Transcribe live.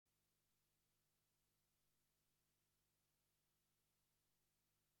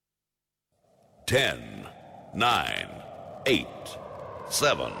10, 9, 8,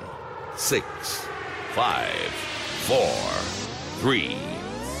 7, 6, 5, 4, 3,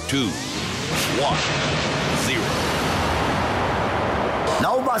 2, 1, 0.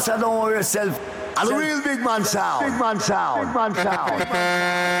 Now, Bassa, don't worry yourself. I'm a real big man sound. Big man sound. Big man sound.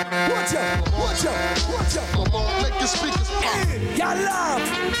 Watch out, watch out, watch out. Come on, make your speakers pop. Y'all laugh.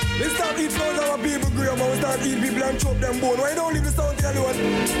 We start eat flows our people grow, but we start eat people and chop them bone. Why don't leave the sound alone?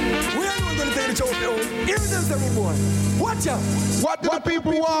 We are not going to take the choke down. Hear them, seven boy. Watch out. What do the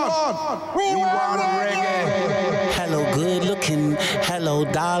people want? We want reggae. Hello, good looking. Hello,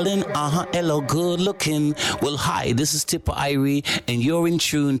 darling. Hello, good looking. Well, hi, this is Tipper Irie, and you're in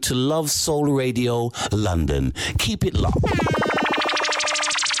tune to Love Soul Radio London. Keep it locked.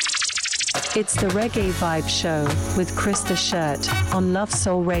 It's the Reggae Vibe Show with Chris the Shirt on Love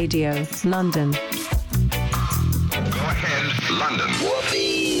Soul Radio London. Go ahead, London.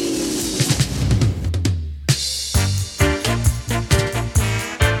 Whoopee.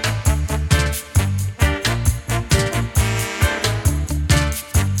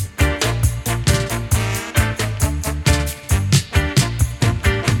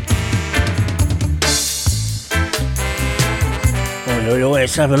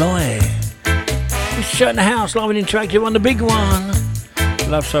 Let's have a lie. It's Shirt in the house, live and interactive on the big one.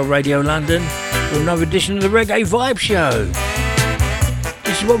 Love Soul Radio London with another edition of the Reggae Vibe Show.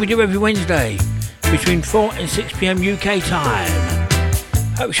 This is what we do every Wednesday between 4 and 6 p.m. UK time.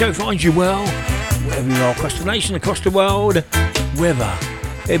 Hope the show finds you well, wherever you are across the nation, across the world, whether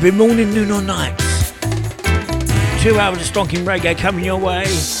it be morning, noon or nights. 2 hours of stonking reggae coming your way,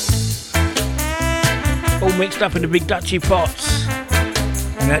 all mixed up in the big Dutchy pots.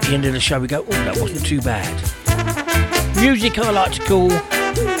 And at the end of the show we go, oh, that wasn't too bad. Music I like to call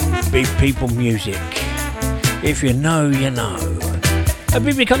big people music. If you know, you know. A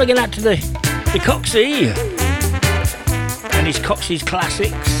big kind of get out to the Coxie and his Coxie's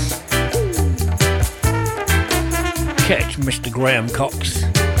classics. Catch Mr. Graham Cox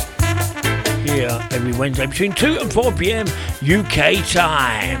here every Wednesday between 2 and 4 p.m. UK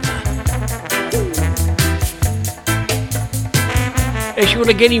time. If you want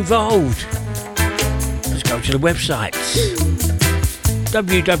to get involved, just go to the website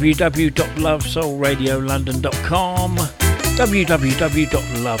www.lovesoulradiolondon.com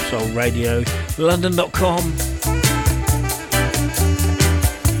www.lovesoulradiolondon.com.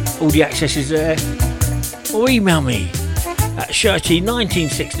 All the access is there. Or email me at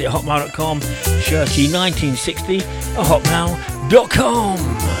shirty1960@hotmail.com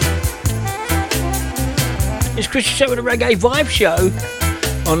shirty1960@hotmail.com. It's Chris Show with a Reggae Vibe Show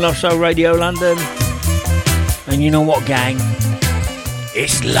on Love Soul Radio London. And you know what, gang?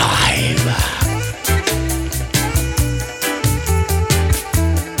 It's live.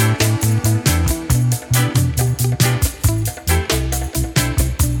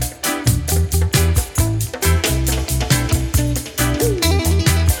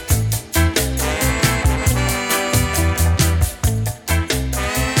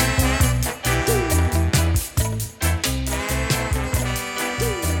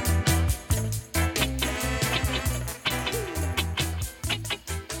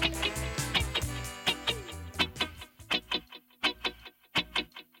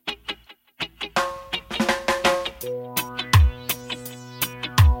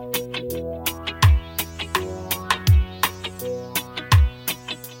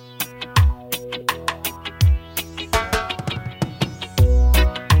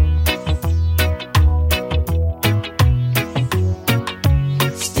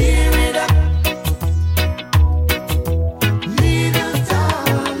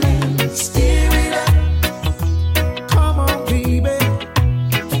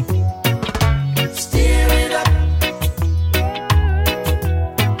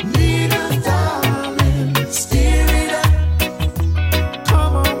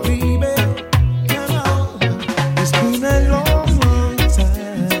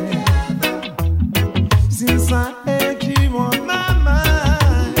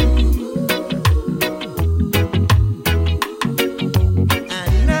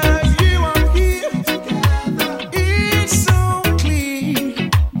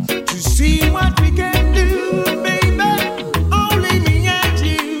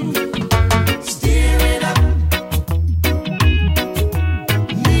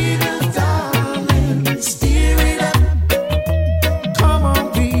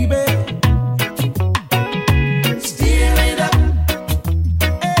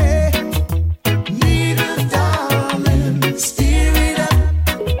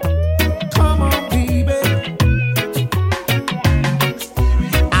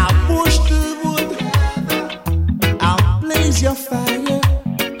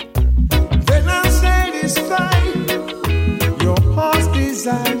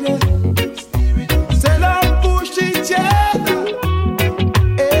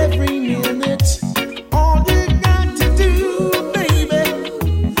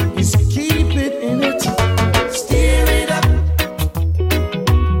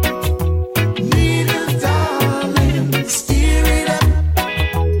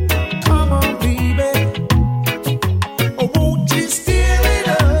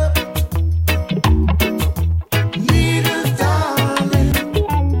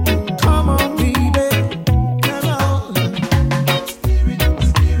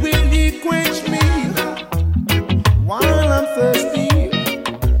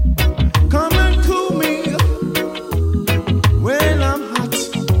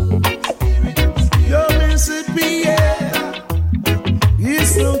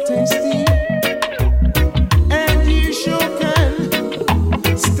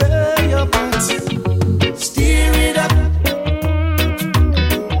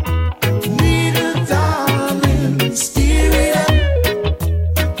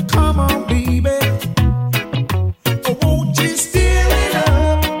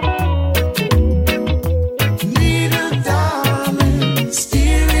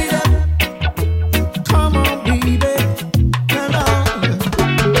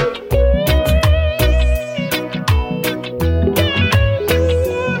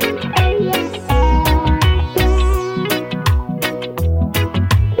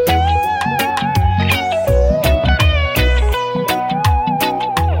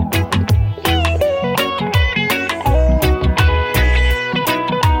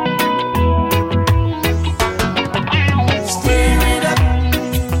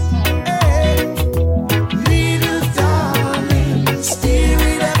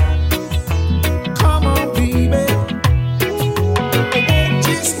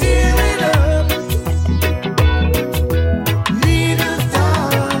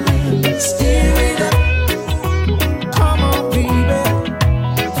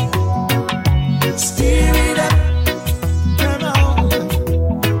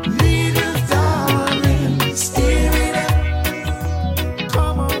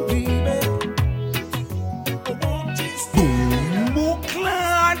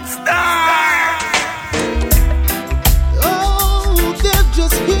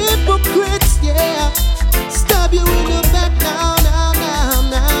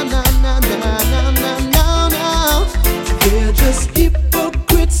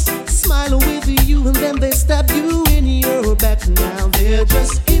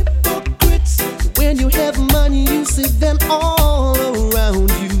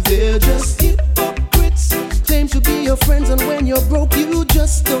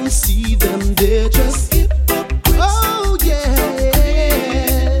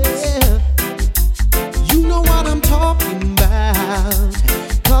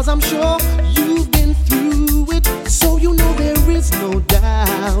 'cause I'm sure you've been through it. So you know there is no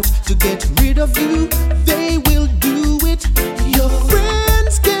doubt. To get rid of you, they will do it. Your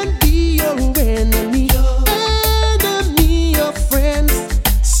friends can be your enemy, enemy of friends.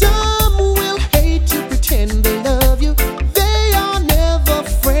 Some will hate to pretend they love you. They are never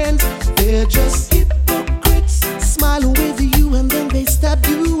friends. They're just hypocrites. Smile with you and then they stab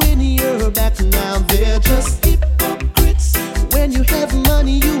you in your back. Now they're just hypocrites. When you have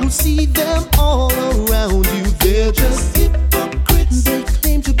money, you see them all around you. They're just hypocrites. They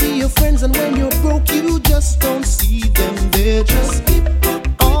claim to be your friends, and when you're broke, you just don't see them. They're just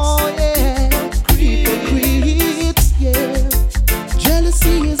hypocrites. Oh yeah, hypocrites. Yeah.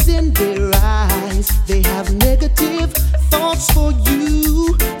 Jealousy is in their eyes. They have negative thoughts for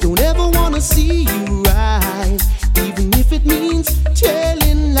you. Don't ever wanna see you rise, even if it means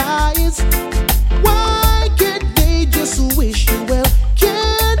telling lies. Why can't they just wish you well?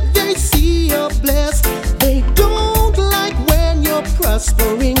 Can't they see you're blessed? They don't like when you're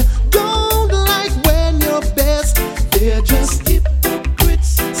prospering, don't like when you're best. They're just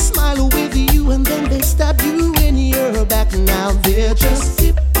hypocrites. Smile with you and then they stab you in your back. Now they're just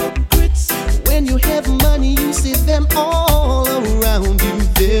hypocrites. When you have money, you see them all around you.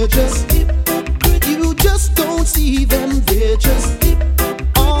 They're just hypocrites. You just don't see them. They're just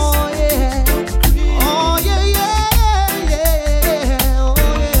hypocrites. Oh yeah. Oh yeah, yeah, yeah. Oh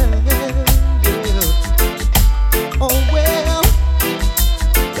yeah, yeah. Oh well.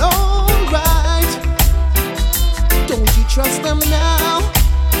 Alright. Don't you trust them now?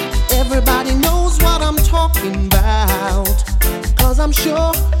 Everybody knows what I'm talking about. 'Cause I'm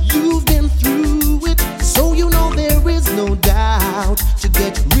sure you've been through it. So you know there is no doubt. To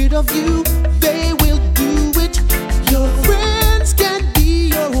get rid of you, they will do it. Your friends can be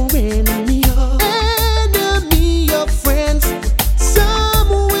your enemy, enemy of friends. Some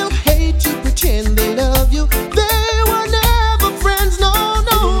will hate to pretend they love you. They were never friends, no,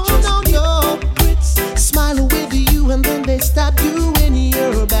 no, no, no. Smile with you and then they stab you in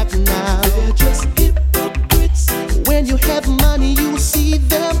your back. Now they're just hypocrites. When you have money, you see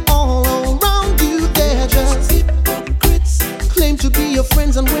them all around you. They're just hypocrites. Claim to be your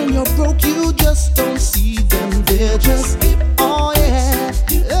friends, and when you're broke, you just don't see them. They're just oh yeah.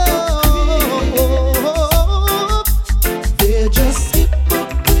 Oh, they're just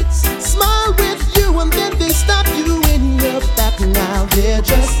hypocrites. Smile with you and then they stab you in your back. Now they're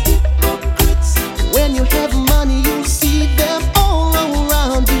just hypocrites. When you have money, you see them all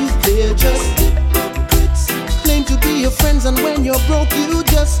around you. They're just hypocrites. Claim to be your friends, and when you're broke, you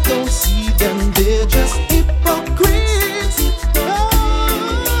just don't see them. They're just hypocrites.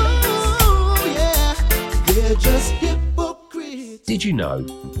 Oh yeah, they're just hypocrites. Did you know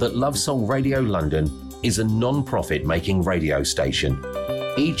that Love Soul Radio London is a non-profit making radio station?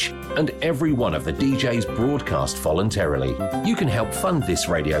 Each and every one of the DJs broadcast voluntarily. You can help fund this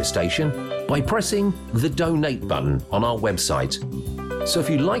radio station by pressing the donate button on our website. So if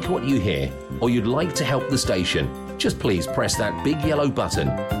you like what you hear, or you'd like to help the station, just please press that big yellow button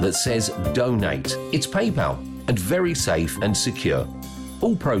that says donate. It's PayPal and very safe and secure.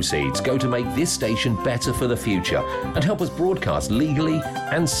 All proceeds go to make this station better for the future and help us broadcast legally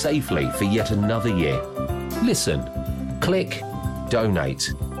and safely for yet another year. Listen, click,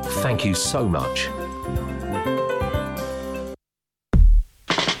 donate. Thank you so much.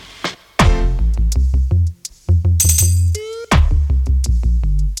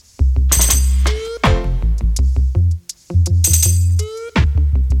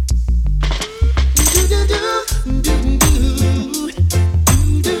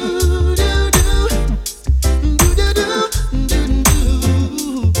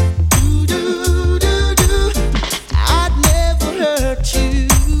 I'd never hurt you.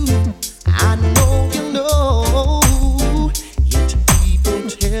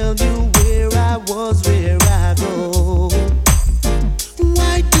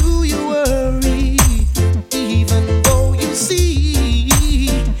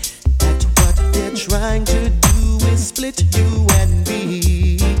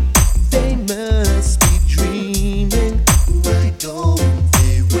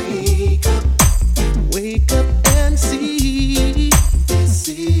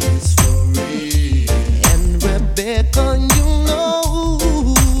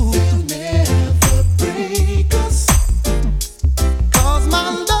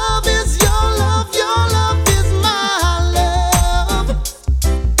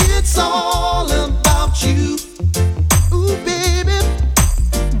 Ooh, baby.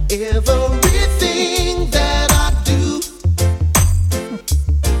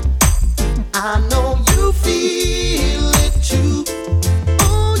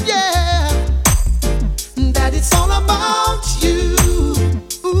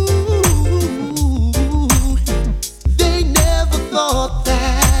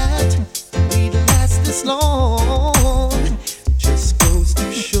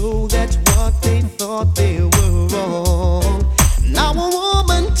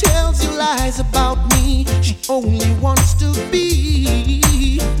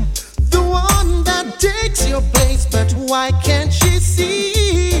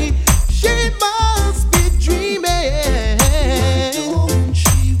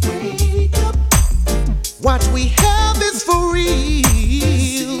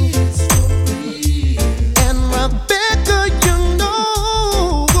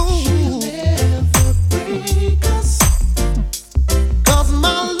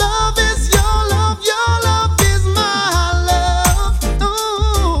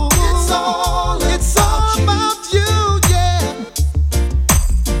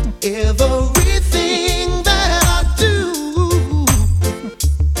 everything that I do.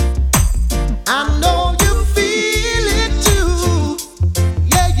 I know you feel it too.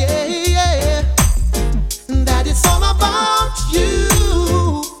 Yeah, yeah, yeah. That it's all about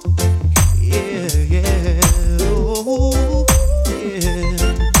you. Yeah, yeah. Oh, yeah.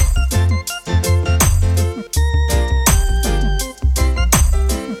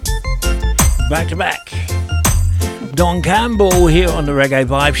 Back to back. Don Campbell here on the Reggae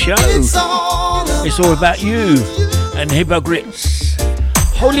Vibe Show. It's all about you and hypocrites.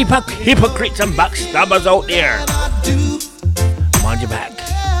 Holy hypocrites and backstabbers out there. Mind your back.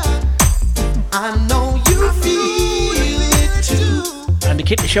 I know you feel it too. And to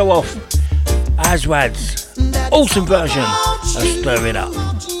kick the show off, Aswad's awesome version of Stir It Up.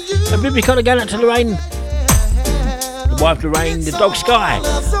 A big kind of going out to Lorraine, the wife Lorraine, the dog Sky,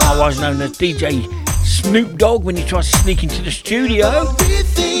 otherwise known as DJ Snoop Dogg when he tries to sneak into the studio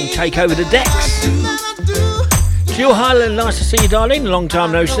and take over the decks. Jill Highland, nice to see you, darling. Long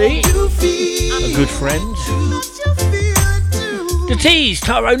time no see. A good friend. The T's,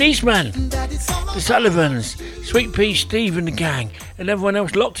 Tyrone Eastman. The Sullivans, Sweet Pea, Steve and the gang. And everyone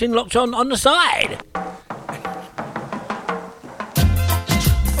else locked in, locked on the side.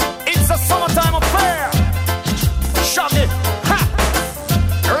 It's a summertime affair. Shut it. Ha!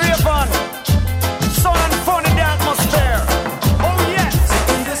 Rayvon. Sun and fun in the atmosphere. Oh yes.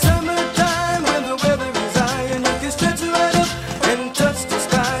 In the summertime when the weather is high and you can stretch right up and touch the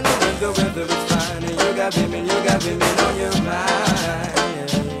sky. And when the weather is fine and you got women on your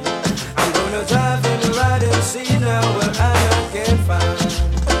mind. I'm gonna drive in the ride and see now what I can find.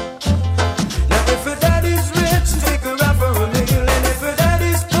 Now if her daddy's rich, take her out for a meal. And if her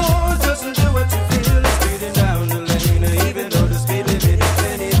daddy's poor, doesn't do what you feel. It's speeding down the lane, even though the speed limit is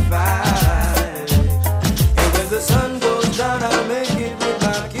 25. And when the sun goes down, I'll make it with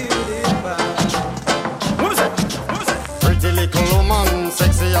my cutie pie. What is it? Pretty little woman,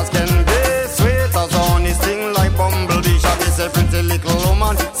 sexy as can be, sweet as honey, sting like bumblebee. Shall we say pretty little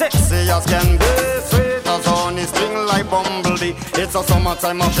woman, sexy as can be, sweet as honey, sting like bumblebee. It's a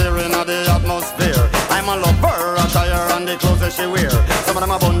summertime affair in the atmosphere. I'm a lover, attire and the clothes that she wear. Some of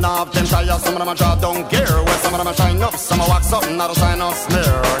them are bun up, them tires, some of them are draw down gear. Well, some of them are shine up, some are wax up, not a sign of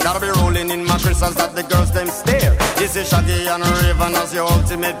smear. Gotta be rolling in my crystals that the girls them stare. This is Shaggy and Rayvon as your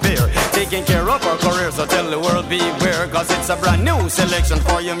ultimate peer. Taking care of our career, so tell the world beware. Cause it's a brand new selection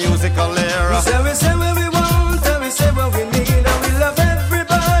for your musical era. We say what we want, and we say what we need. And we love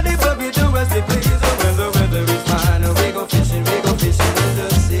everybody, but we do as we please. And when the weather is fine, and we go fishing in the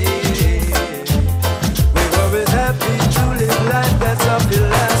sea. We're always happy to live life, that's our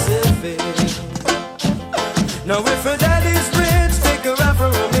philosophy. Now if her daddy's rich, take her out for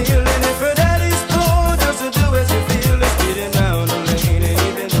a meal. And if her daddy's poor, doesn't do as you feel. It's speeding down the lane, and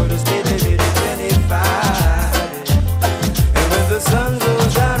even though the speed limit is 25. And when the sun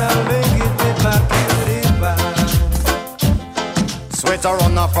goes down, I'll make it with my cutie pie. Sweater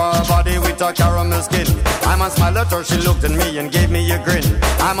on off her body with her caramel skin. I man smiled at her, she looked at me and gave me a grin.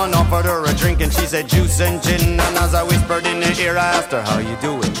 I man offered her a drink and she said juice and gin. And as I whispered in her ear, I asked her, how you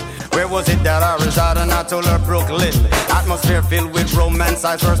doing? Where was it that I reside? And I told her Brooklyn. Atmosphere filled with romance,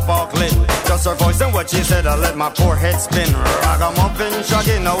 eyes were sparkling. Just her voice and what she said, I let my poor head spin. Ragamuffin,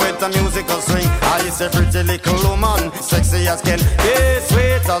 shaggy, now with a musical swing. I said pretty little woman, sexy as can be,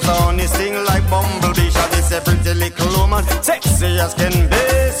 sweet as honey, sting like bumblebee. Shaggy said pretty little woman, sexy as can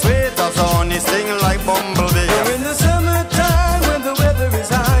be, sweet as honey, sting like bumblebee. You're in the summertime when the weather is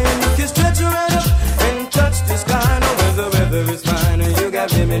high and you can stretch right up and touch the sky. Now when the weather is fine and you got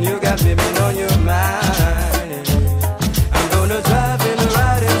women on your mind. I'm gonna drive in the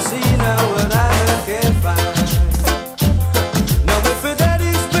ride and see now what I can find. Now if her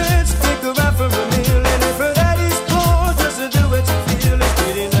daddy's rich, take her out for a meal. And if her daddy's poor, doesn't do what you feel. It's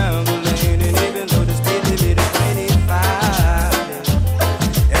speeding down the lane, and even though the speed limit is 25.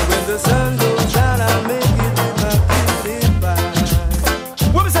 And when the sun goes down, I'll make it with my cutie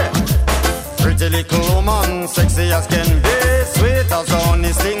pie. What was that? Pretty little woman, sexy as can be, sweet as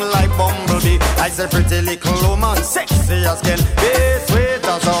honey, sting like bumblebee. I said pretty little woman, sexy as can be, sweet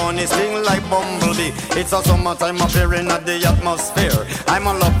as honey, sting like bumblebee. It's a summertime affair in the atmosphere. I'm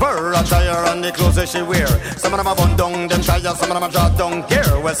a lover, attire and the clothes that she wear. Some of them are bun down, them tires, some of them are draw down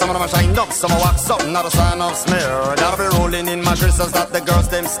gear. Well, some of them are shine up, some are wax up, not a sign of smear. Gotta be rolling in my crystals that the girls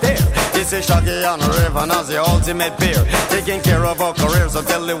them stare. This is Shaggy and Rayvon as the ultimate peer. Taking care of our careers, so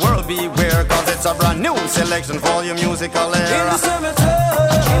tell the world beware. Cause it's a brand new selection for your musical era. In the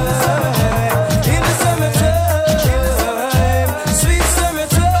summertime, in the summertime, in the summertime, sweet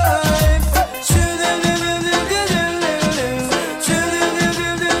summertime.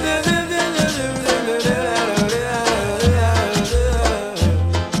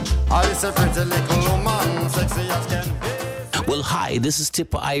 this is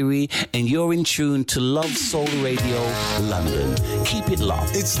Tipper Irie, and you're in tune to Love Soul Radio London. Keep it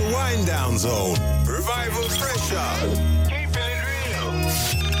locked. It's the Wind Down Zone. Revival Pressure. Keeping it real.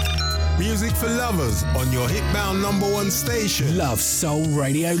 Music for lovers on your hit-bound #1 station. Love Soul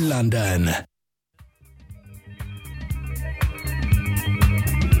Radio London.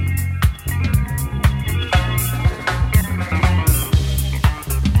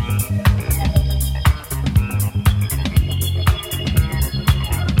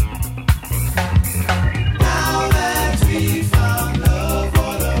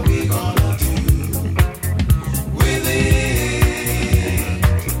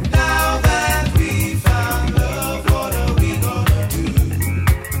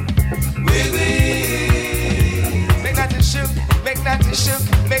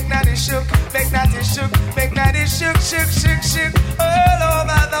 Shook all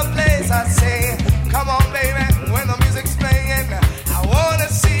over the place. I say, come on, baby, when the music's playing, I wanna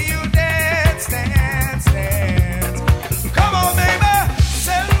see you dance, dance, dance. Come on, baby,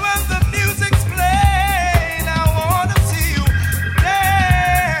 say when the music's playing, I wanna see you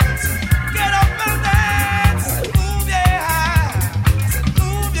dance. Get up and dance, move yeah. I said,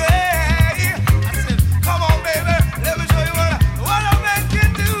 move yeah. I said, come on, baby, let me show you what a man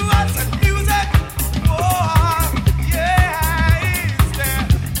can do. I said, music, oh.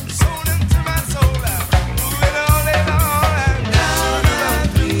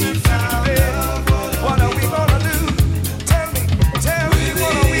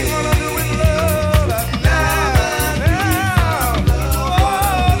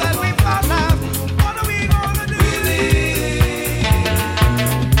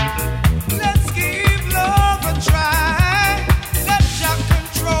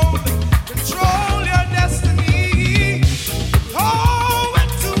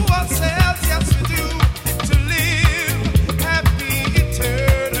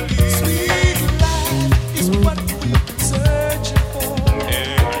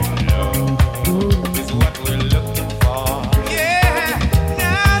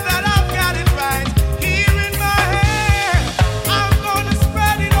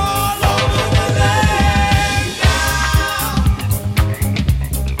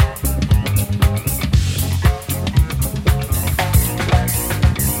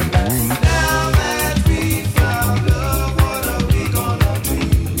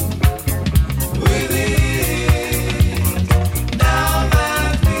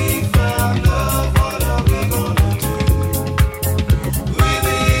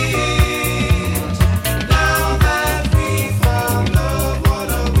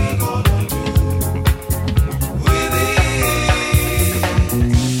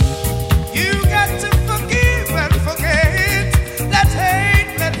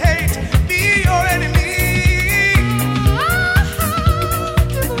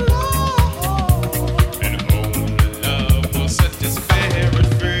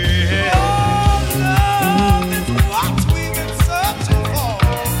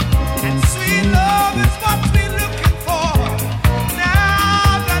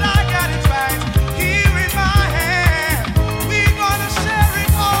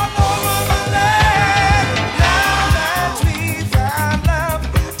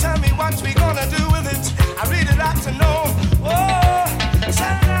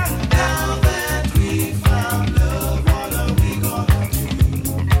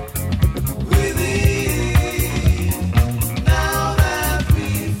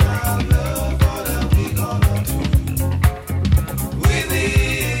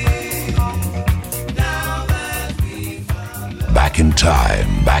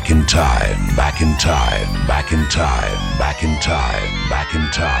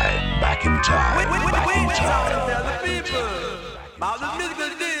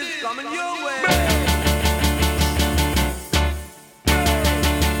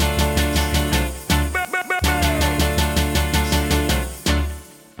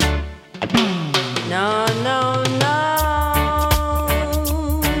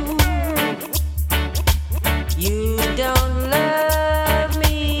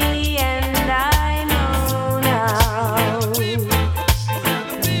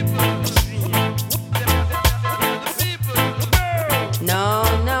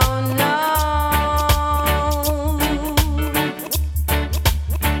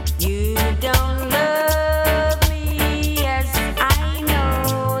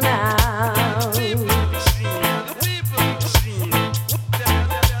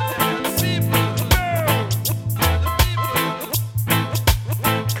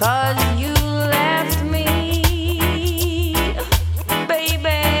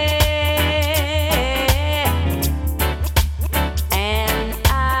 And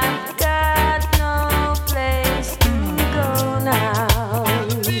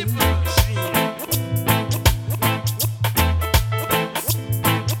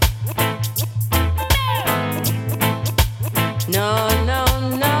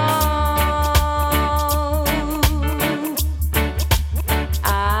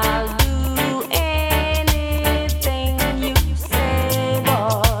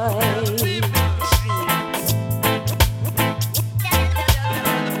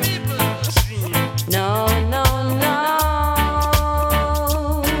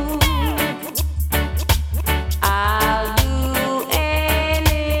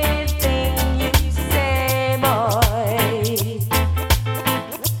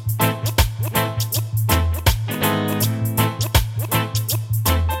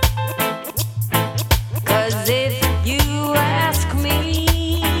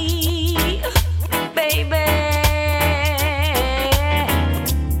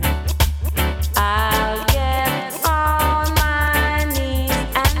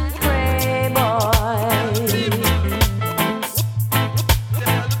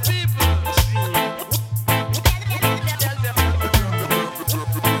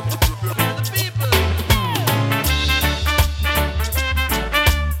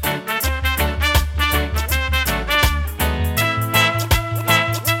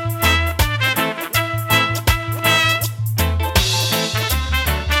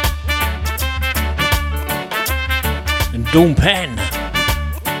Dawn Penn.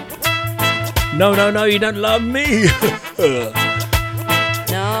 No, you don't love me.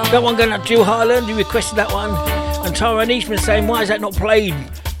 That one going up to you, Harland. You requested that one. And Tyrone Eastman saying, why is that not played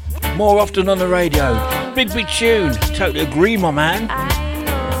more often on the radio? Big tune. Totally agree, my man.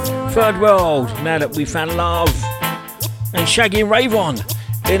 Third World, now that we found love. And Shaggy and Rayvon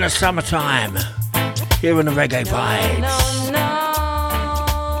in the summertime. Here on the Reggae Vibes.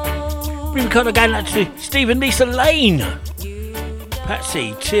 We've got to go to Stephen Lisa Lane.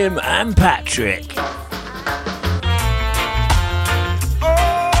 Patsy, Tim and Patrick.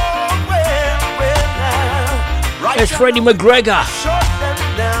 There's Freddie McGregor. Shut them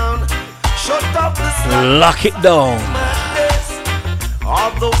down. Shut up the Lock it down.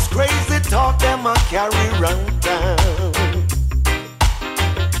 All those crazy talk them a carry round town.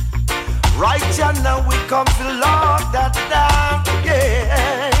 Right here now we come to lock that down,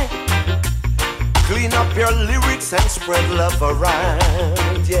 yeah. Clean up your lyrics and spread love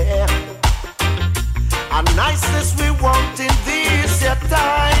around, yeah. And niceness we want in this your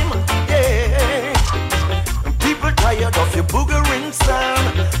time, yeah. People tired of your boogering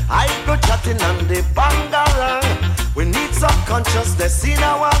sound. I go chatting on the bangarang. We need some consciousness in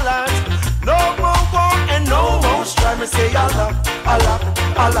our lives. No more war and no more strife. Me say Allah, Allah,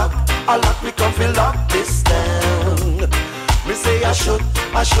 Allah, Allah. We come to lock this down. Me say I should.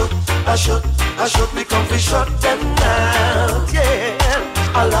 We come to shut them down. Yeah.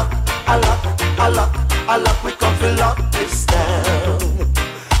 Allah, Allah, Allah, Allah. We come to lock this down.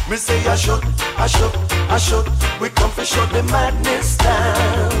 Me say I should. We come to shut the madness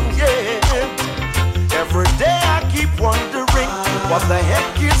down, yeah. Every day I keep wondering what the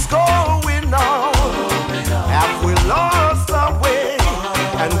heck is going on. Have we lost our way?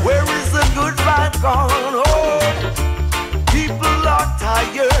 And where is the good vibe gone? Oh, people are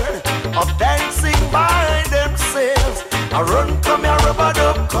tired of dancing by themselves. I run, come here, rubber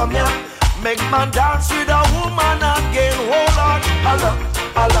dub, come here. Make man dance with a woman again. Hold on, Allah,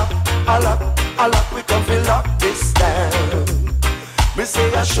 Allah, Allah. Allah, we come to lock this down. Me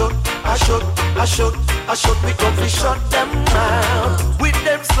say I should. We come to shut them down. With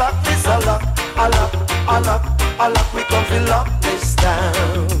them slackness, Allah, we come to lock this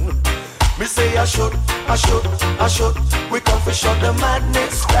down. Me say I should. We come to shut the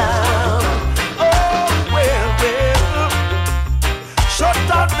madness down. Oh, well. Shut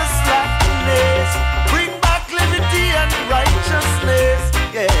down the slackness. Bring back liberty and righteousness,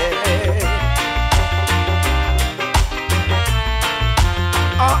 yeah.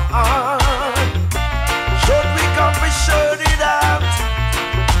 Should we come and shut it out?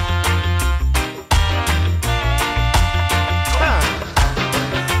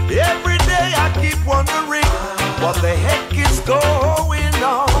 Every day I keep wondering what the heck is going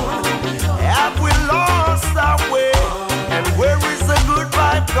on. Have we lost our way? And where is the good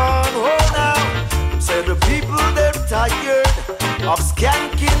vibe gone? Oh now, say the people they're tired of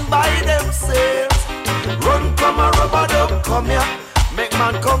skanking by themselves. Run, come a rubber dub, come here. Make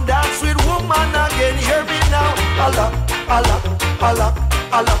man come dance with woman again. Hear me now. Allah, Allah, Allah,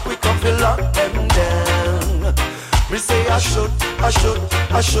 Allah. We come to lock them down. Me say I should.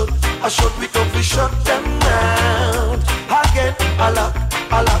 We come to shut them down. Again, Allah,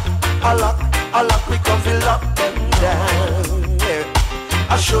 Allah, Allah, Allah. We come to lock them down. Yeah.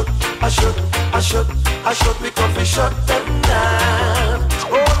 I should. We come to shut them down.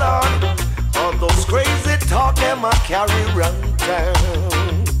 Hold on. All those crazy talk them a carry round town.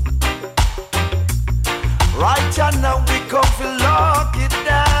 Right here now we come to lock it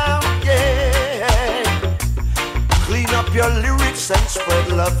down, yeah. Clean up your lyrics and spread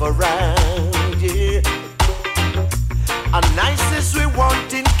love around, yeah. A nicest we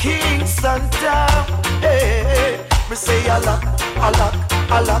want in Kingston town, hey. Me say Allah, Allah,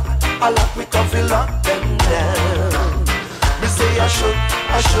 Allah, Allah. We come to lock them down. Me say I should.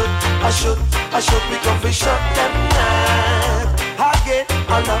 We come to shut them down. Again,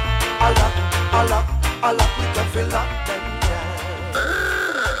 Allah, Allah, Allah, Allah. We come to lock them down.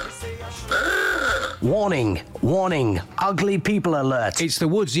 Warning, ugly people alert. It's the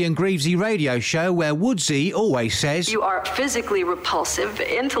Woodsy and Greavesy radio show where Woodsy always says, you are physically repulsive,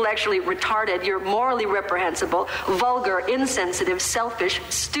 intellectually retarded, you're morally reprehensible, vulgar, insensitive, selfish,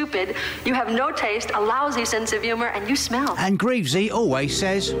 stupid, you have no taste, a lousy sense of humor, and you smell. And Greavesy always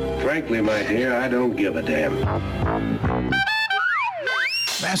says, frankly, my dear, I don't give a damn.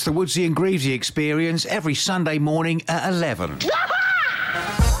 That's the Woodsy and Greavesy experience every Sunday morning at 11.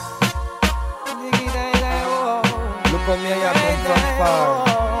 Come here, you come from far.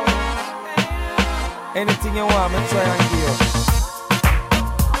 Anything you want, me try and give you.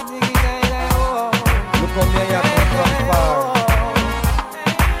 Look come here, you come from far.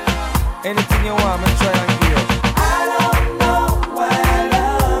 Anything you want, me try and give you. I don't know why I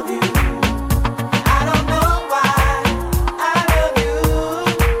love you. I don't know why I love you.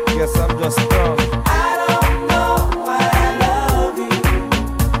 Yes, I'm just strong. I don't know why I love you.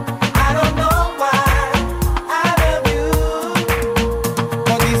 I don't know why I love you.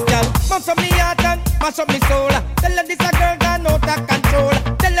 But this girl mash up me heart and mash up me soul. Tell her this a girl got no take control.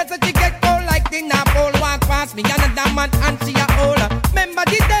 Tell her that she get cold like the Napole. Walk past me another man and she a hole. Remember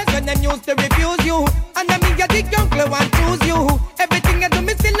the days when them used to refuse you, and I mean you the uncle want choose you. Everything you do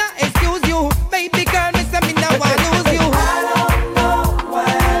me still not excuse you. Baby girl, me say me now want lose you. I don't know why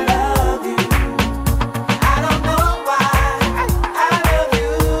I love you. I don't know why I love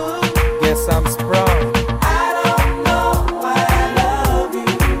you. Yes, I'm strong. I don't know why I love you.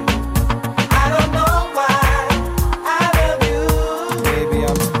 I don't know why I love you. Baby,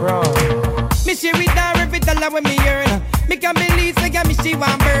 I'm strong. Me share with her every dollar when me earn. Me can believe say me she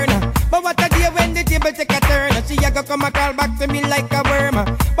want burn. But what a day when the table take a turn. She a go come a crawl back to me like a worm.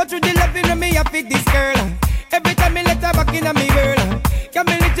 But through the loving of me I fit this girl. Every time me let her back in me world. Can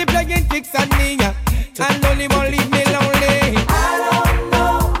me let you playing tricks on me. And only won't leave me lonely. I don't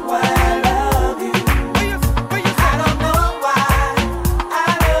know why I love you. I don't know why I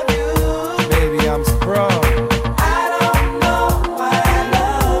love you. Baby, I'm strong. I don't know why I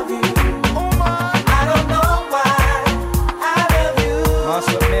love you. I don't know why I love you. Mash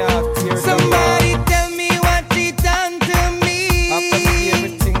up me heart, tears Somebody tell me what she done to me. After me,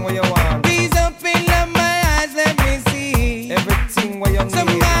 everything what you want. Please open up my eyes, let me see. Everything what you need.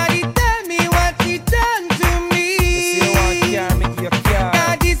 Somebody tell me what she done to me. You say you want car, make you a car.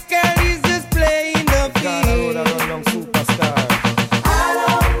 God, this girl is just playing the Gonna road a run down superstar. I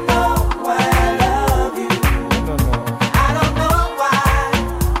don't know why I love you. No, no. I don't know why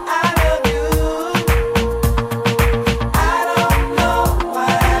I love you. I don't know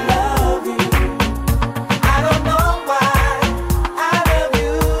why I love you. I don't know why I love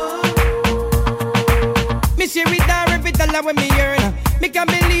you. Me share with her every dollar when me earn. Me can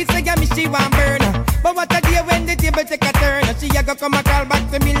believe say me she want burn. But what a day when the table take a turn. She a go come a crawl back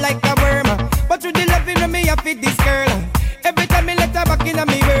to me like a worm. But through the loving of me I fit this girl. Every time me let her back in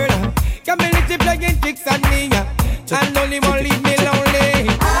me world. Can me let you playing tricks on me. And only won't leave me lonely.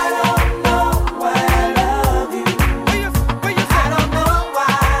 I don't know why I love you. I don't know why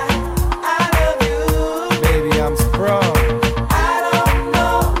I love you. Baby, I'm strong. I don't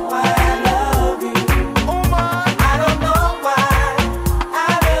know why I love you. I don't know why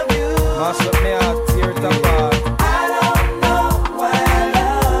I love you. Mash up me heart, tears apart. I don't know why I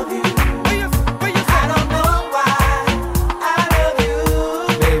love you. I don't know why I love you.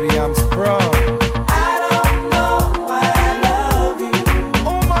 Baby, I'm strong. I don't know why I love you.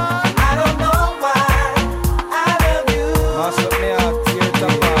 I don't know why I love you. Mash up me heart, tears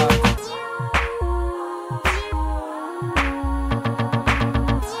apart.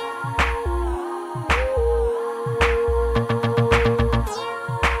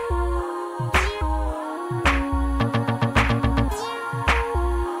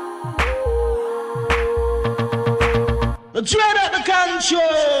 The dread of the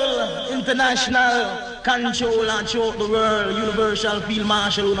control, international control and throughout the world, universal field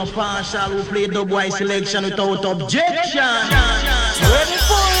marshal who no partial, who play dubwise selection without objection.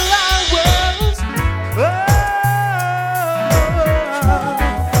 24 hours.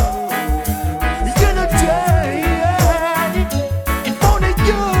 In a day, if only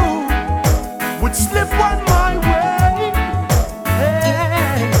you would slip on my way.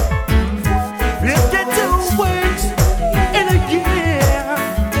 Hey, if they do it in a year,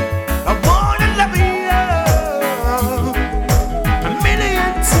 I wanna love you a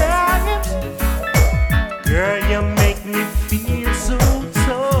million times. Girl, you make me feel so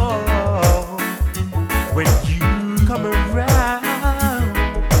tall when you come around.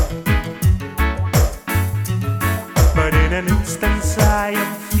 But in an instant I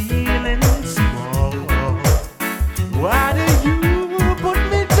am feeling small. Why do you put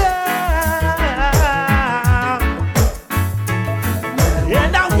me down?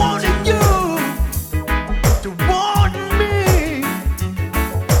 And I wanted you to want me.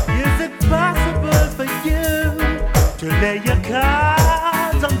 Is it possible for you to lay your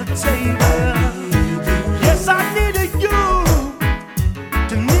cards on the table? Yes, I needed you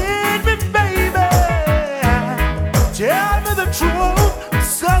to need me, baby. Tell me the truth, I'm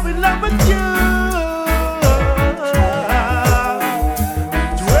so in love with you.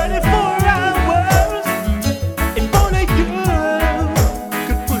 24 hours, if only you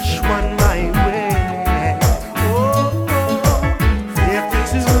could push one my way. Oh,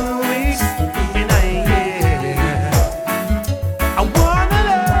 52 weeks in a year. I wanna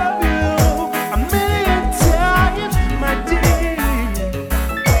love you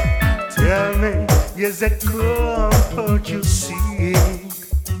is a comfort you seek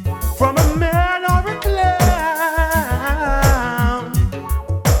from a man or a clown.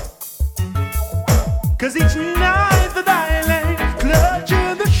 'Cause each night that I lay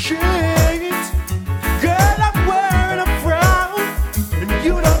clutching the sheets, girl, I'm wearing a frown, and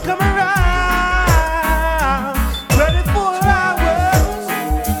you don't come around 24 hours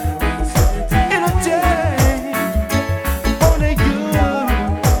in a day. Only you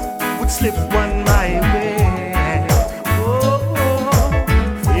would slip one my way. Oh,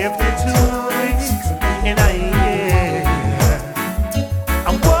 52 weeks in a year. I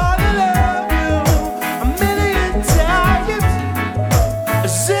wanna love you a million times, a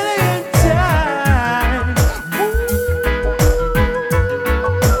zillion times.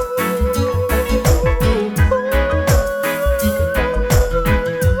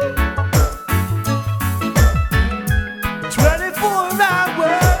 24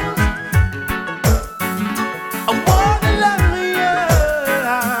 hours. I wanna love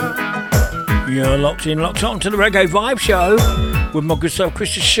you. You're locked in, locked on to the Reggae Vibe Show with my good self,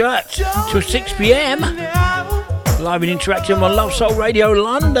 Chris the Shirt, till 6 p.m. Live and interactive on Love Soul Radio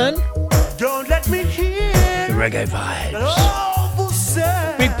London. Don't let me hear The Reggae Vibes. awful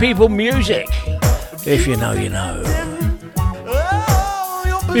sound. Big people music. If you know, you know.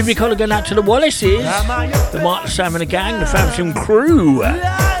 Big recall going out to the Wallaces, the Mark, the Sam and the gang, the Phantom crew.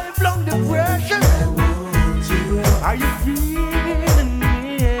 Lifelong depression. Are you feeling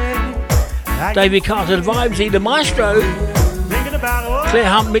it? David Carter, the Vibes, the Maestro. Thinking about all Claire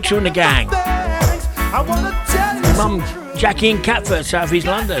Hunt, Mitchell and the gang. things I wanna tell you. Mum, Jackie in Catford, South East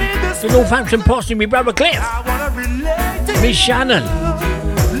London. The Northampton Posse, my brother Cliff. I wanna relate to Miss Shannon.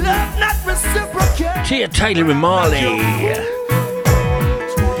 love, not reciprocate. Tia Taylor and Marley.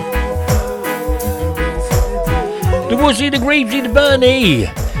 The Woodsy, the Greavesy, the Bernie.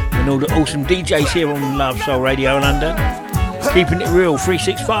 And all the awesome DJs here on Love Soul Radio London. Keeping it real,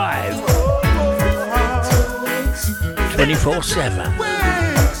 365. 24/7.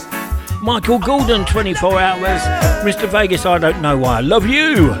 Michael Gordon, 24 hours. Mr. Vegas, I don't know why. I love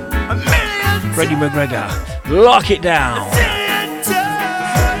you. Freddie McGregor, lock it down.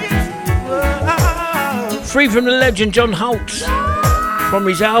 Free from the legend John Holtz from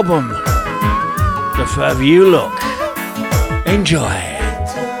his album The Further You Look. Enjoy.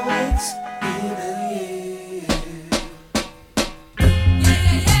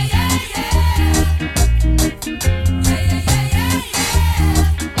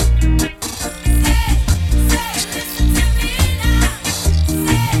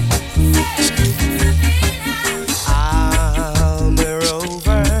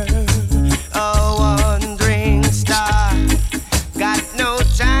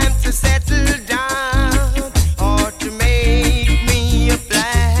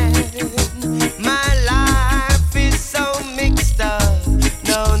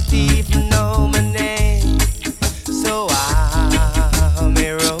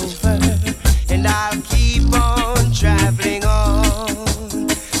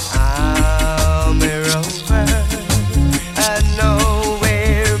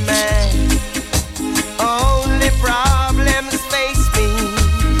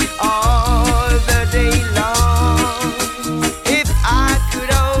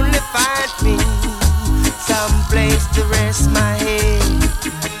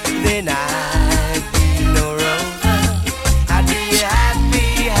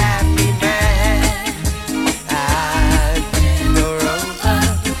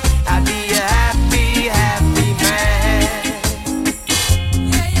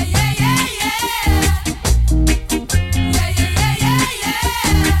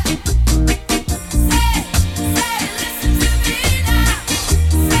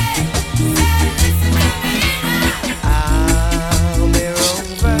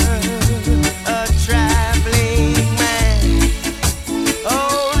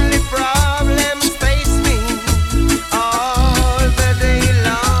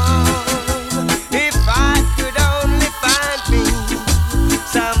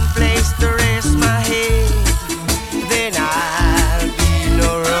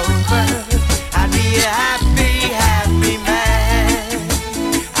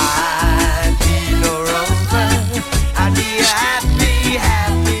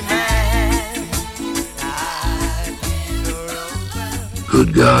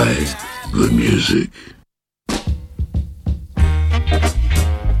 Good guys, good music.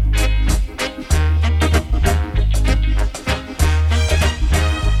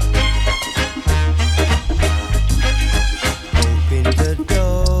 Open the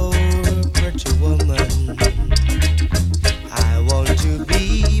door, pretty woman. I want to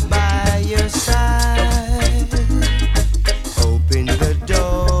be by your side.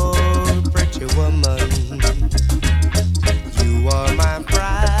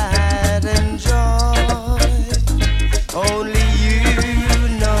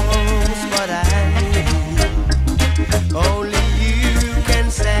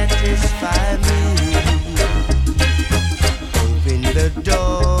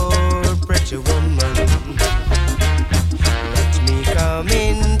 door, pretty woman. Let me come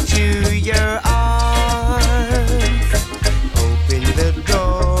into your arms. Open the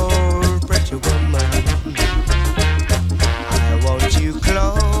door, pretty woman. I want you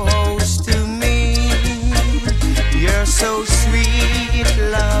close to me. You're so sweet,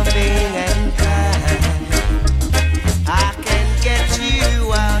 loving and kind. I can't get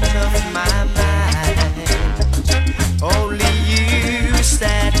you out of my mind. Only you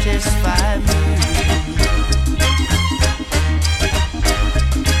satisfy me.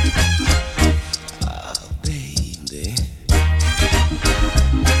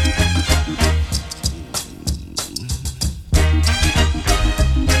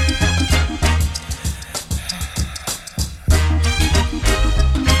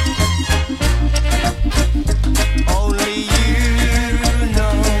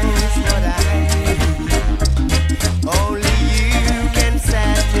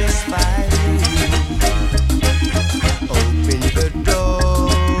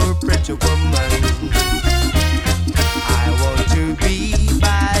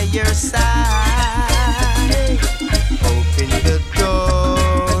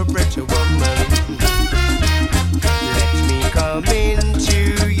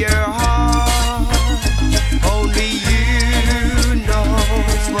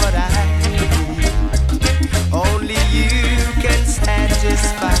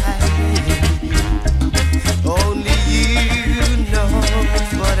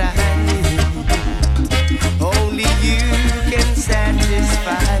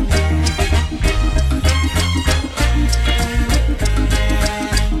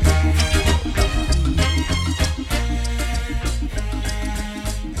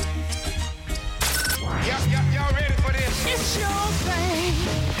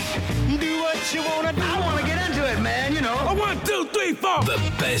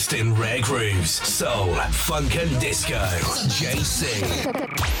 Funk and disco. JC.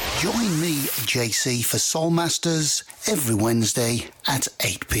 Join me, JC, for Soul Masters every Wednesday at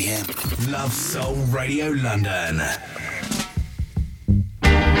 8 p.m. Love Soul Radio London.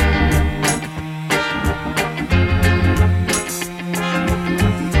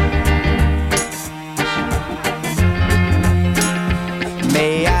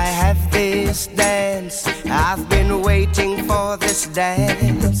 May I have this dance? I've been waiting for this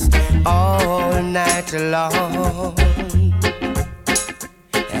dance all night long.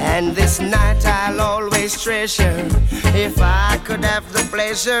 And this night I'll always treasure, if I could have the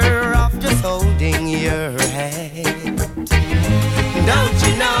pleasure of just holding your hand. Don't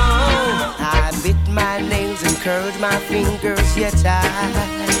you know, I bit my nails and curled my fingers, yet I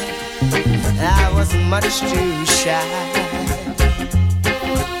was much too shy.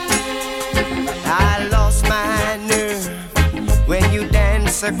 I lost my nerve when you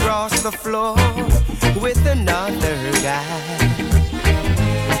danced across the floor with another guy.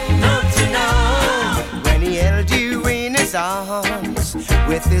 Don't you know, when he held you in his arms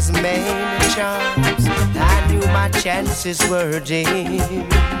with his many charms, I knew my chances were dim.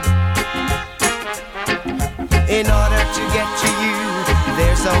 In order to get to you,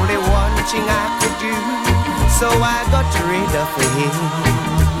 there's only one thing I could do, so I got rid of him.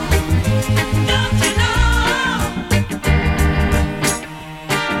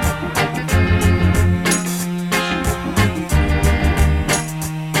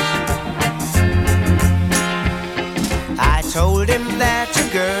 Told him that a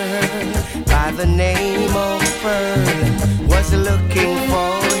girl by the name of Pearl was looking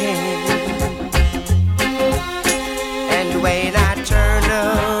for him. And when I turned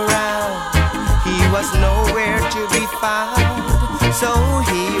around, he was nowhere to be found, so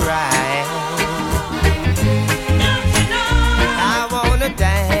he ran. I wanna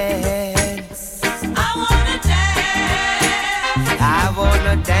dance, I wanna dance, I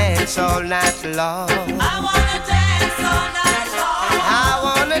wanna dance all night long. I wanna dance all night. I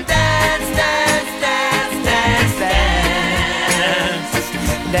wanna dance, dance, dance, dance, dance,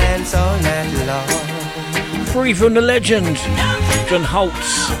 dance all night long. Free from the legend, John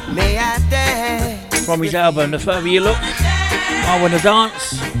Holtz. May I dance? From his album, The Further You Look, I Wanna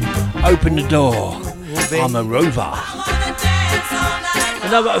Dance, Open the Door, I'm a Rover.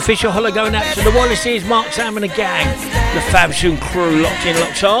 Another official holler going out to the Wallaces, Mark, Sam and the gang, the Fabsoon crew, locked in,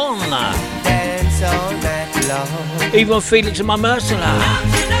 locked on. Dance all night long. Even Felix and my Mercila,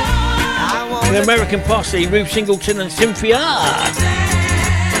 the American Posse, Ruth Singleton and Cynthia,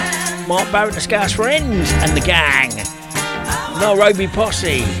 Mark Barrett, the Scouse Friends and the gang, Nairobi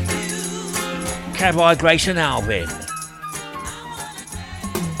Posse, Cavi, Grace and Alvin.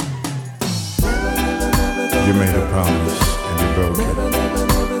 You made a promise and you broke it.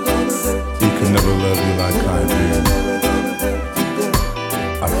 never loved you like I did.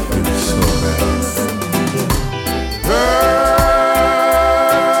 I feel so bad. Hurt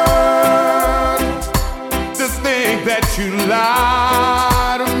to think that you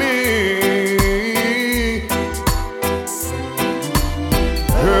lied to me.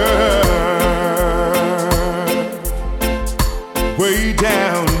 Hurt way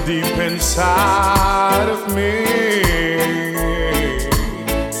down deep inside of me.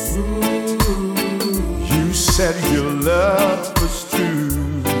 Said your love was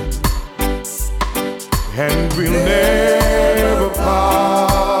true, and we'll never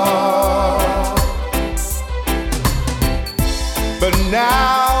part. But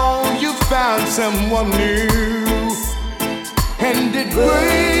now you found someone new, and it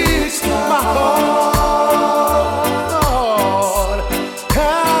breaks my heart. Lord,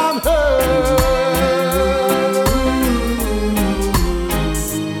 I'm hurt.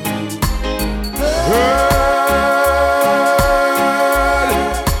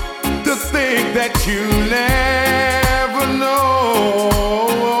 That you never know.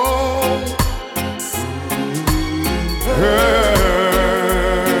 Hurt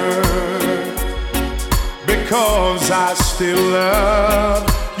because I still love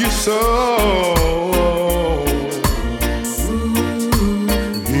you so.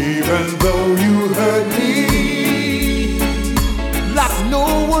 Even though you hurt me like no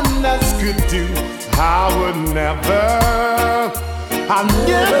one else could do, I would never, I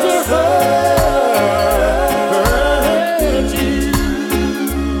never hurt you, baby.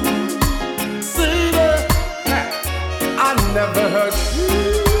 I never hurt you.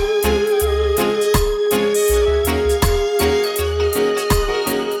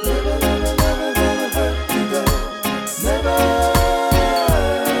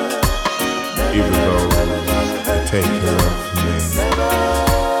 Even though you take care of me,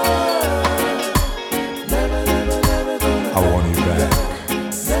 I want you back.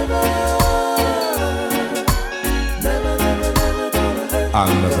 I'll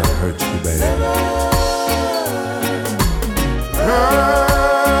never hurt you, baby. Hurt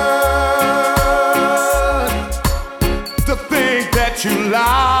to think that you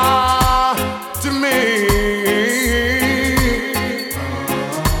lie to me.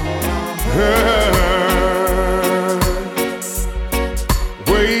 Hurt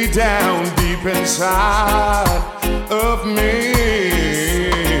way down deep inside of me.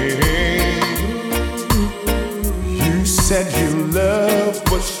 You said your love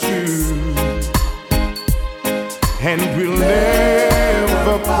was true, and we'll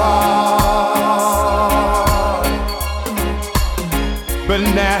never part. But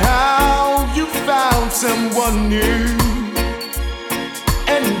now you found someone new,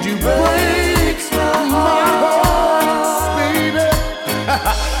 and you break my heart, baby.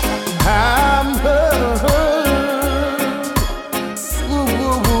 I'm hurt. Ooh,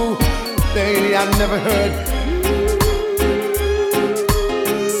 ooh, ooh. Baby, I never heard.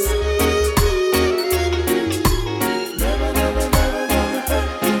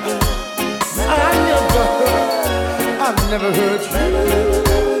 Never hurt you.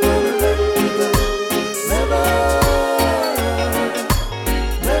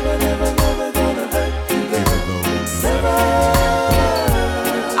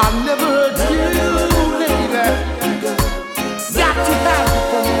 I never hurt you, lady. Got to have you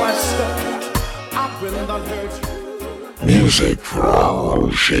for myself. I will not hurt you. Music for all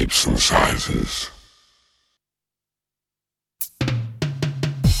shapes and sizes.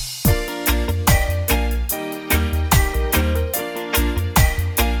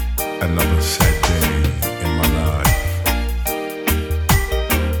 Another sad day in my life.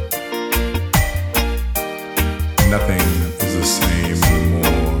 Nothing is the same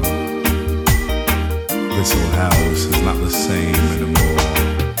anymore. This old house is not the same anymore.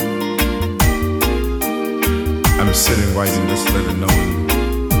 I'm sitting writing this letter knowing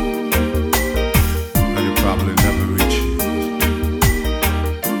that it probably never reach you.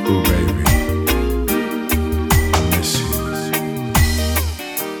 Oh baby, I miss you.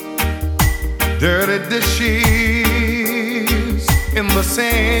 Dirty dishes in the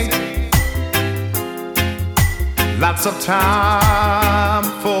sink. Lots of time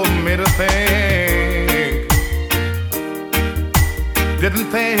for me to think.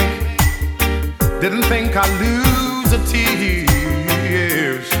 Didn't think I'd lose the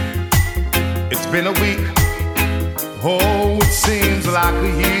tears. It's been a week. Oh, it seems like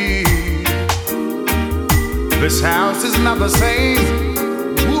a year. This house is not the same.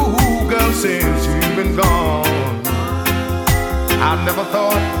 Ooh, girl, since you've been gone. I never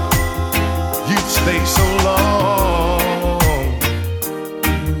thought you'd stay so long.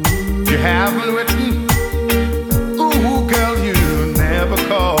 You haven't written. Ooh, girl, you never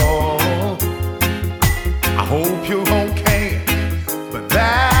call. I hope you're okay, but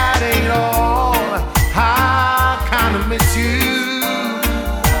that ain't all. I kinda miss you.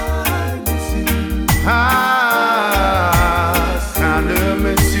 I kinda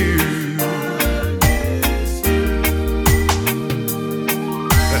miss you.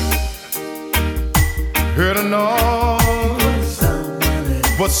 Heard a noise,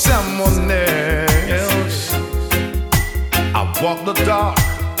 but someone else. I walk the dark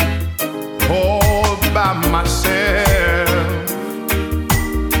all by myself.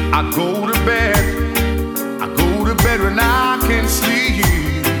 I go to bed when I can't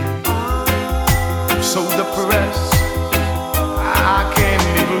sleep. I'm so depressed, I can't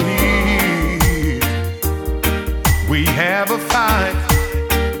believe we have a fight.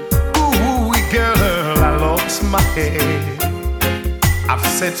 Ooh, girl, I lost my head. I've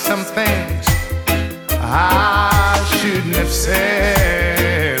said some things I shouldn't have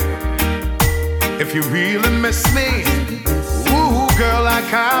said. If you really miss me, ooh, girl,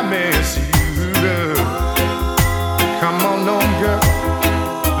 like I miss you, girl. Come on, girl,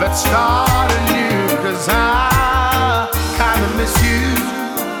 let's start anew, 'cause I kinda miss you.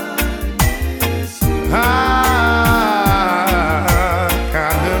 I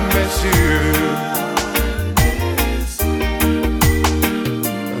kinda miss you.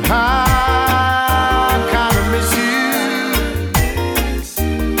 I kinda miss you.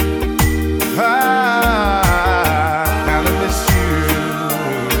 I kinda miss you.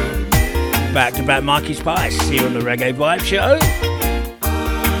 Back to back Mikey Spice here on the Reggae Vibe Show.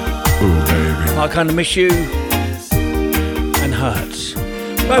 Ooh, baby. I kinda miss you and hurts.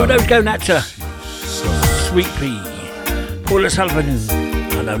 Both of those going out to Sweet Pea, Paula Sullivan.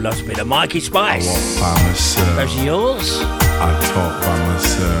 I know loves a bit of Mikey Spice. I walk by myself. Those are yours. I talk by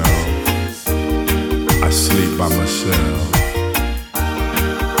myself. I sleep by myself.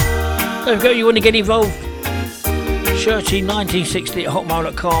 There we go, you want to get involved? Shirty1960 at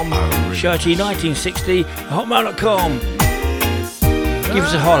hotmail.com. Shirty1960 at hotmail.com. Give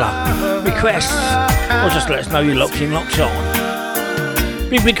us a holler. Requests. Or just let us know you're locked in, locked on.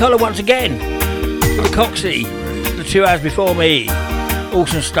 Big Collar once again. To the Coxie. The 2 hours before me.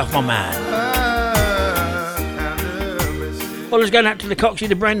 Awesome stuff, my man. Hollers going out to the Coxie,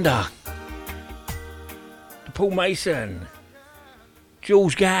 to Brenda. To Paul Mason.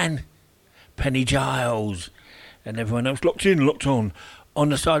 Jules Gann. Penny Giles. And everyone else locked in, locked on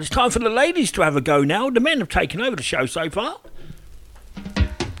the side. It's time for the ladies to have a go now. The men have taken over the show so far.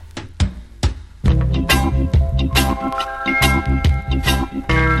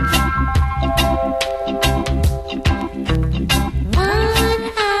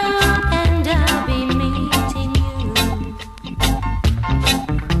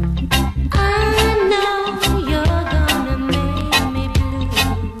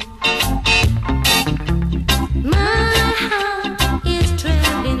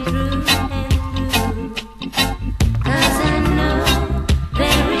 Cause I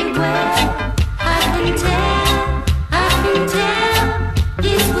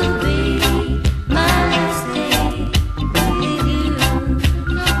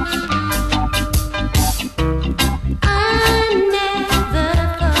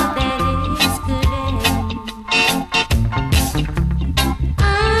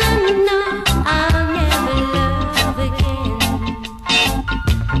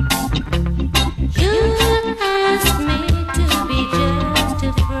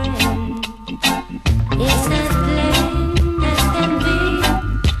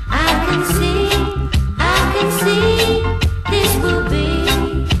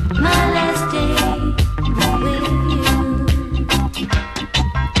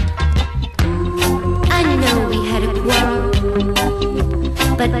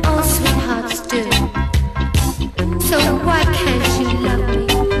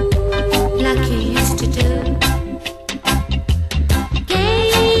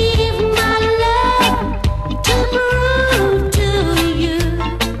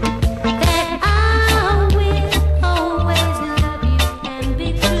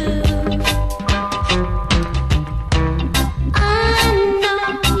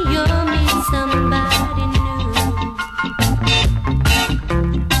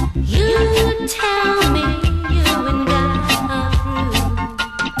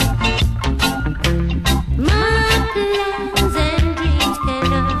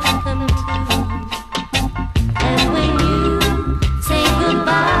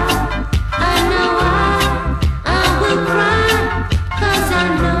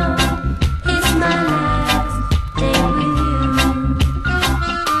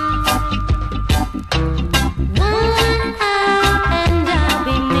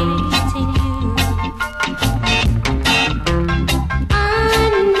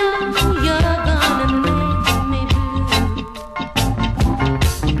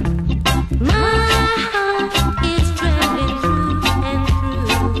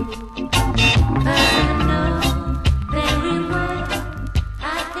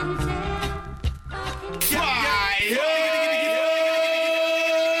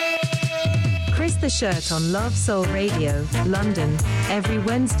the Shirt on Love Soul Radio, London, every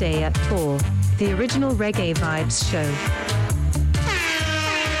Wednesday at 4. The original Reggae Vibes show.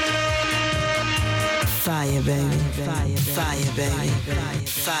 Fire, baby. Fire, fire, baby.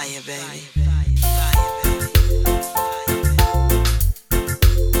 Fire, baby.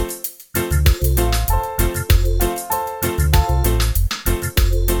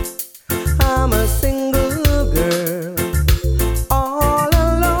 I'm a single girl, all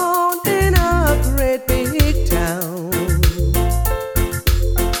alone in a great big town.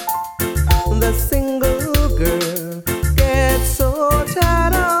 The single girl gets so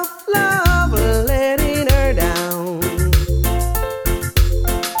tired of love letting her down.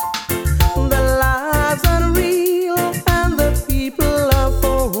 The life's unreal and the people are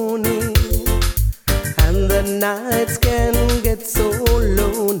phony, and the nights can get so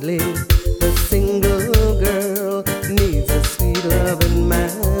lonely. The single girl needs a sweet loving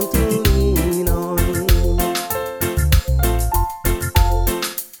man to lean on.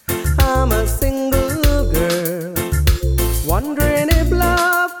 I'm a single girl, wondering if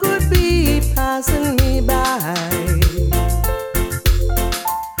love could be passing me by.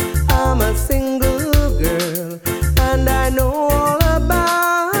 I'm a single girl, and I know all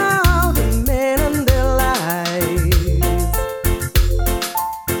about men and their lies.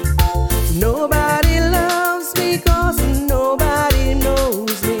 Nobody loves me 'cause nobody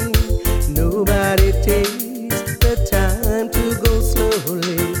knows me. Nobody takes the time to go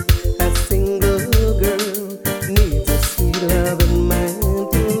slowly. A single girl needs a sweet loving man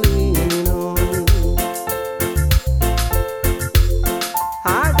to lean on.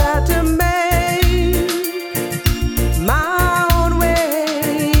 I got to make my own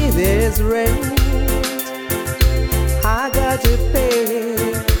way this rent. I got to pay.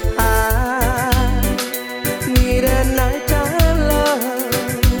 I need a nighttime love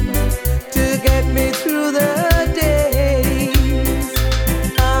to get me through the days.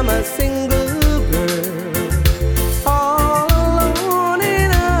 I'm a single girl, all alone in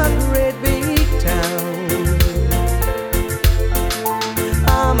a great big town.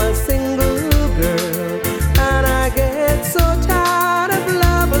 I'm a single girl, and I get so tired of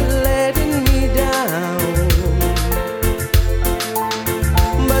love letting me down.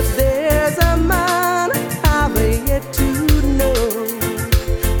 But there's a man I've yet to know,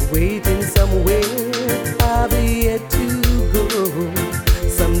 waiting somewhere I've yet to go.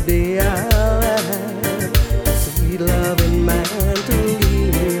 Someday I'll have a sweet loving man to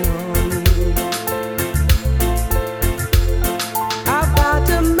lean on. I've got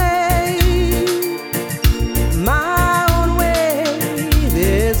to make my own way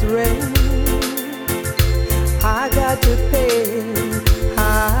this rent. I got to pay. I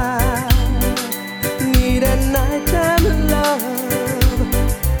need a nighttime love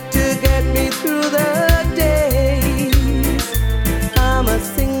to get me through the days. I'm a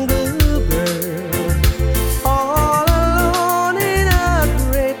single girl, all alone in a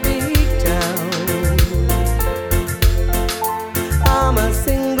great big town. I'm a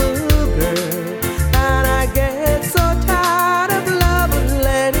single girl, and I get so tired of love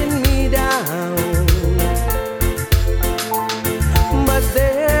letting me down. But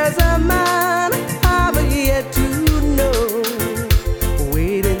there's a man I've yet to know,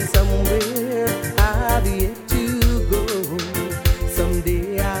 waiting somewhere I've yet to go. Someday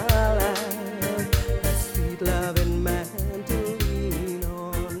I'll have a sweet loving man to lean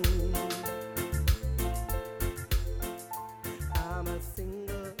on. I'm a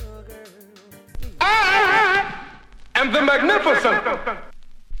single girl. And the magnificent.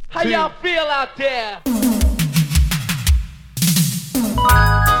 How y'all feel out there?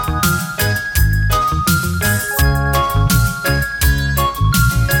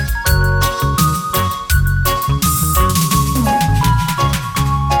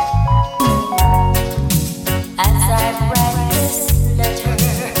 As I write this letter,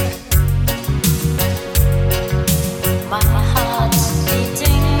 my heart's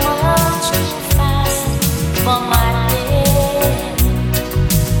beating much too fast for my day.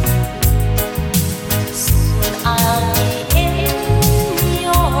 Soon I'll be in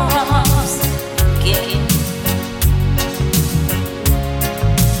your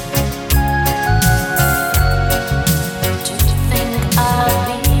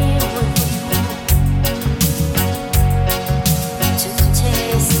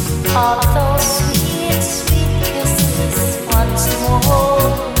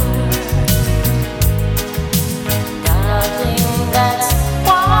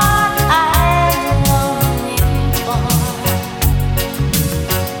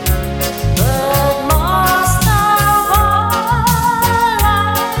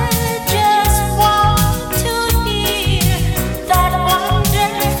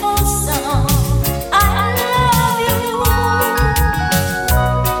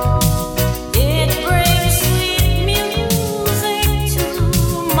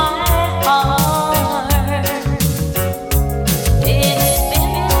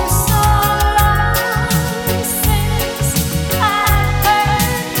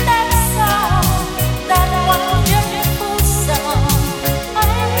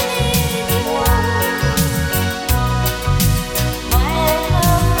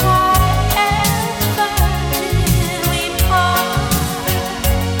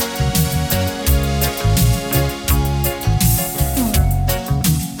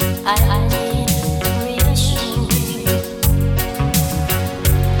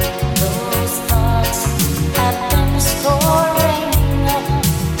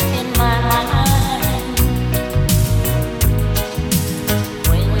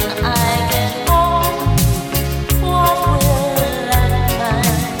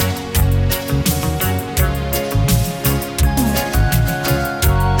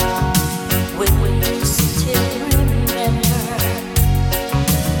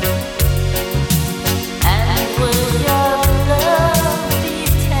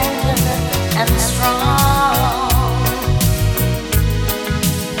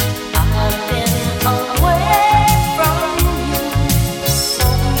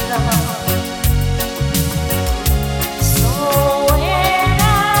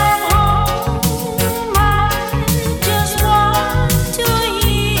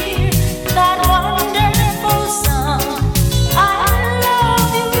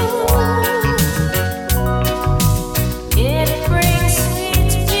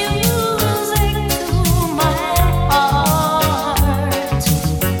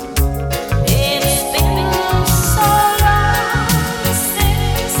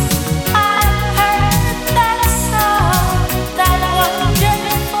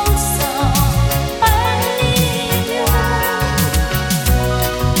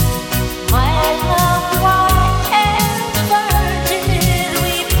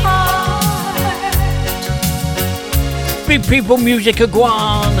People Music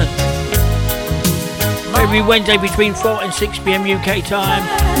Aguan. Every Wednesday between 4 and 6 p.m. UK time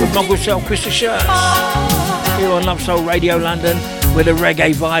with myself, Chris the Shirts. Here on Love Soul Radio London with a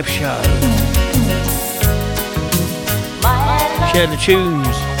Reggae Vibe Show. Share the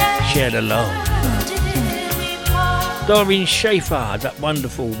tunes, share the love. Doreen Schaefer, That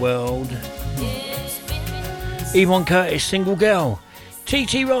Wonderful World. Yvonne Curtis, Single Girl.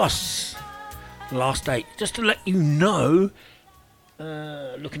 TT Ross, Last Date. Just to let you know,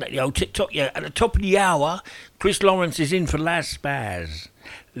 looking at the old TikTok, yeah, at the top of the hour, Chris Lawrence is in for Laz Spice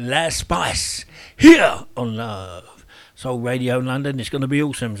here on Love Soul Radio London. It's going to be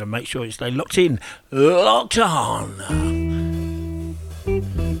awesome, so make sure you stay locked in, locked on.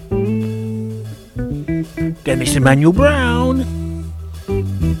 Dennis Emmanuel Brown.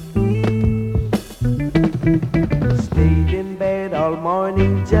 Stayed in bed all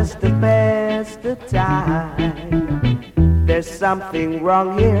morning just to pass the time. There's something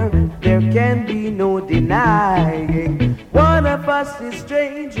wrong here, there can be no denying. One of us is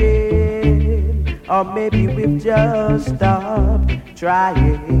stranging, or maybe we've just stopped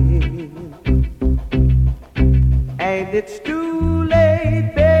trying. And it's too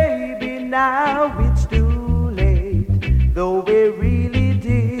late, baby, now it's too late. Though we really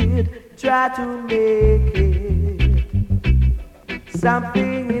did try to make it.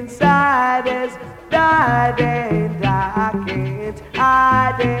 Something inside has died and I can't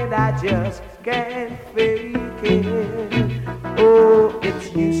hide and I just can't fake it. Oh,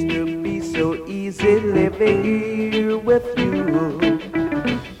 it used to be so easy living here with you.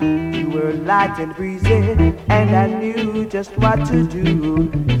 You were light and breezy and I knew just what to do.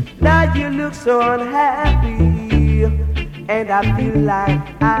 Now you look so unhappy and I feel like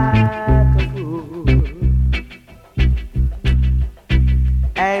I could fool.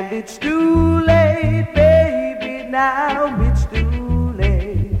 And it's too late, baby, now it's too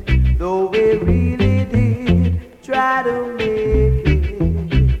late. Though we really did try to make it.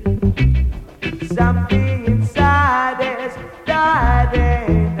 Something inside has died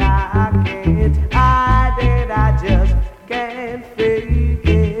and I can't hide it. I just can't fake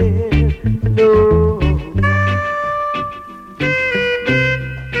it, no.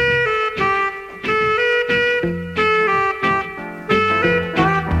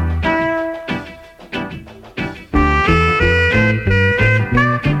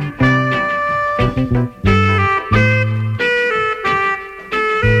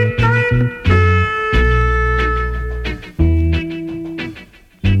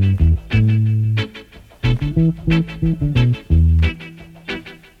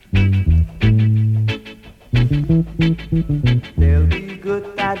 There'll be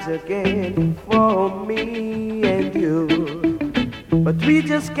good times again for me and you, but we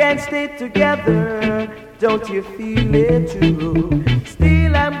just can't stay together. Don't you feel it too?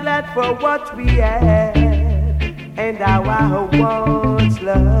 Still I'm glad for what we had and how I once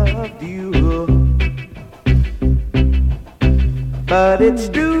loved you. But it's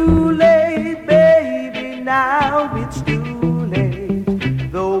too late, baby, now it's too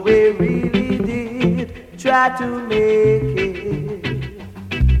late. Though we really did try to make it.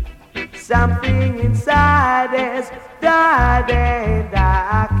 Something inside has died and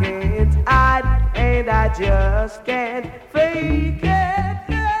I can't just can't fake it.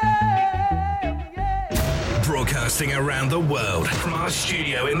 Broadcasting around the world from our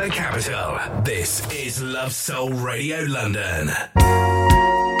studio in the capital, this is Love Soul Radio London.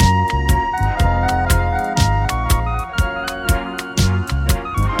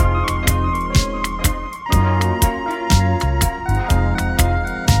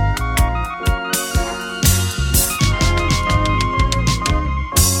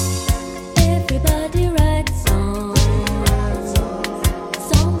 Everybody writes songs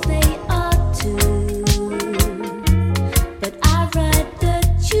they ought to, but I write the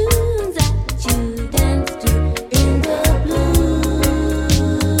tunes that you dance to in the blues.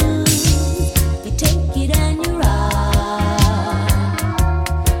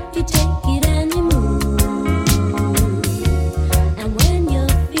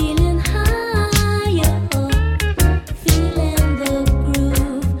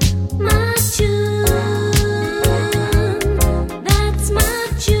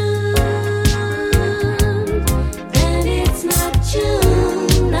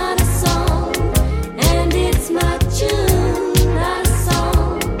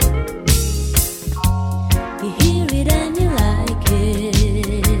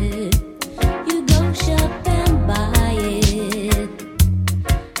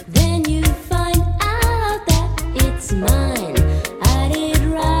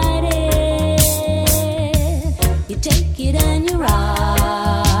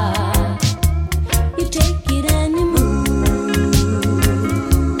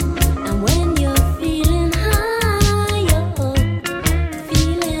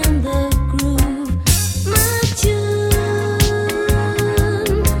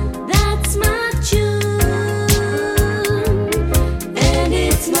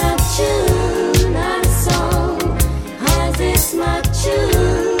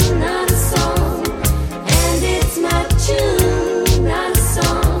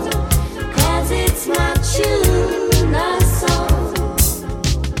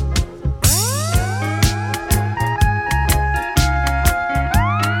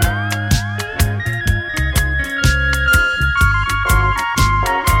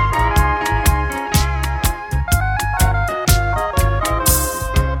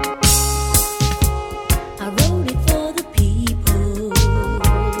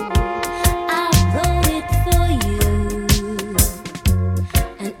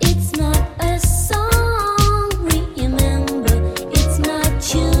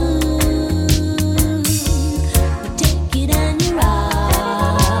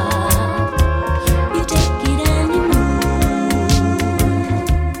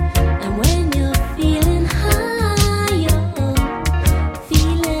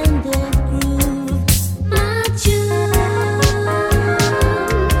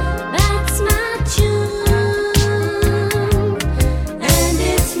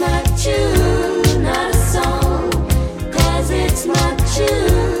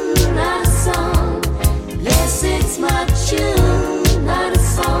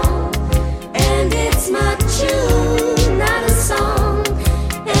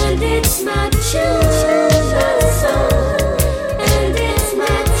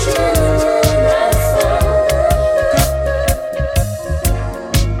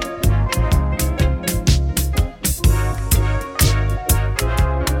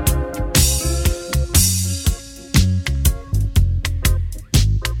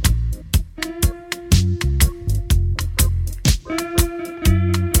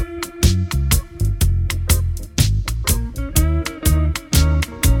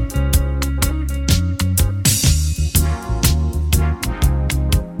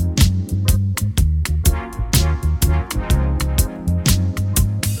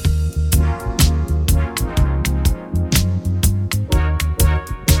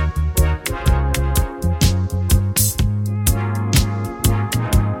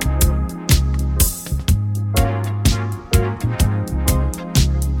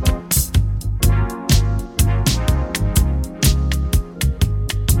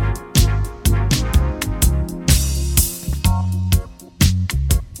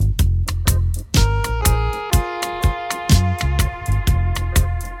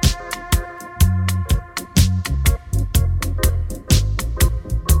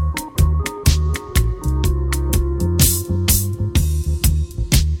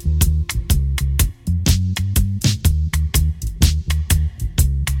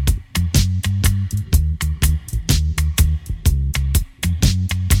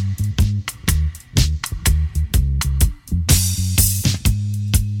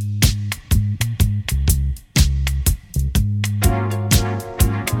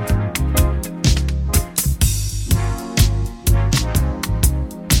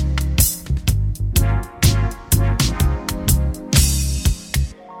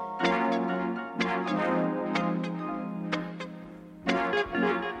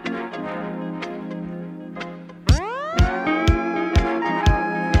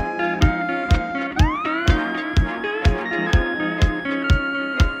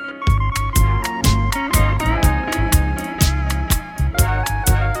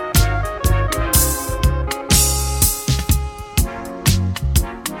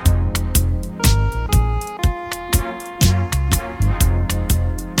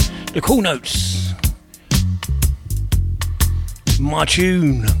 Cool Notes. My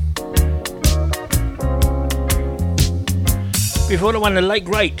Tune. Before the one, the late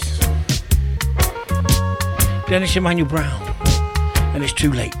great Dennis Emmanuel Brown, and It's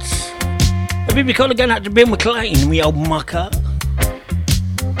Too Late. A bit because again out to Bill McLean, me old mucker.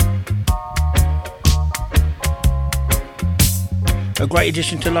 A great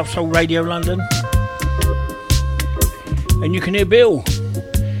addition to Love Soul Radio London. And you can hear Bill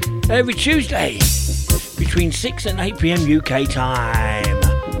every Tuesday between 6 and 8 p.m. UK time.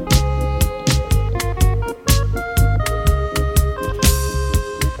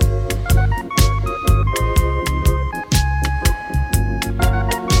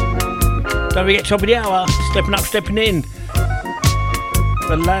 Don't forget top of the hour, stepping up, stepping in.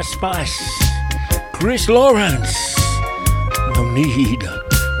 The last spice, Chris Lawrence. No need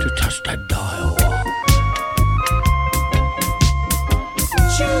to touch that dial.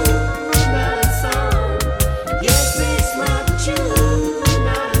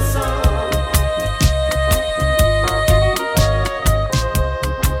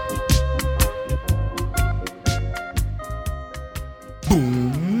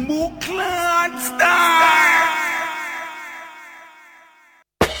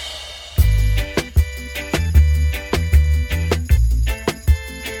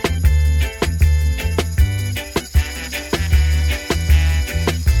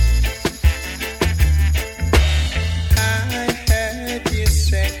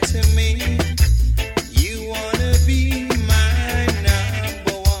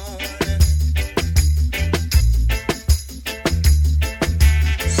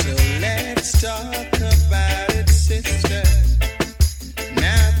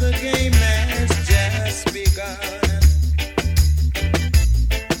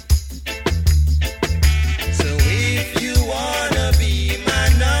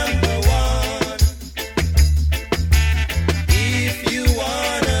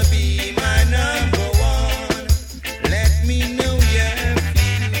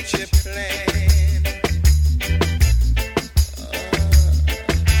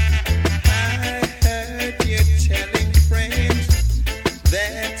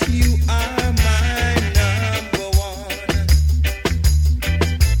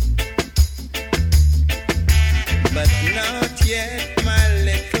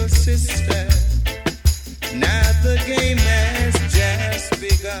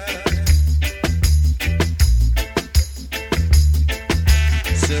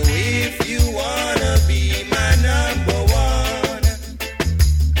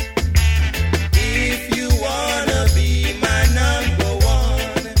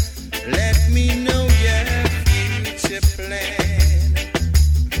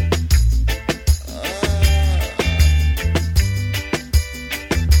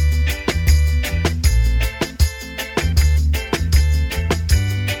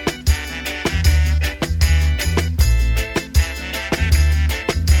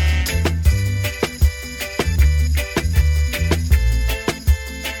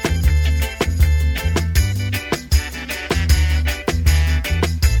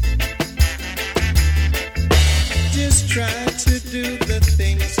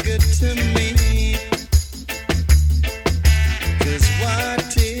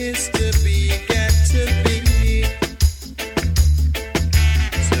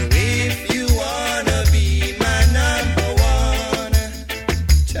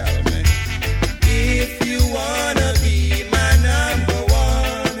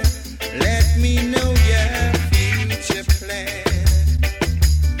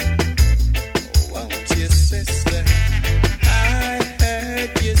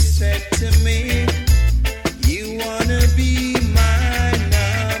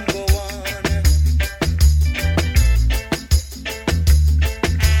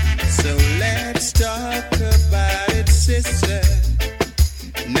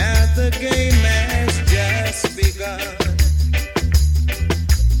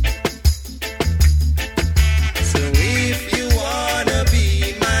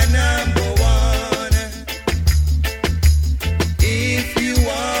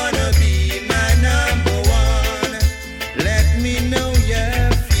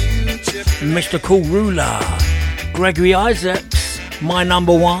 Mr. Cool Ruler, Gregory Isaacs, my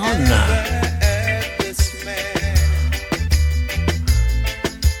number one.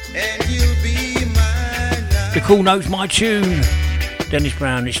 The Cool Notes, my tune. Dennis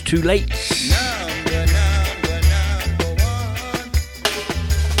Brown, It's Too Late. Speak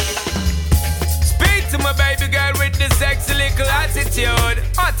to my baby girl with the sexy little attitude.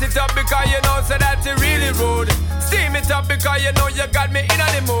 Hot it up because you know so that you really rude. Steam it up because you know you got me in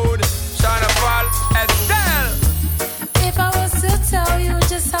the mood. Shana Paul, Estelle. If I was to tell you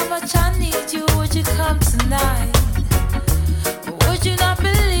just how much I need you, would you come tonight? Or would you not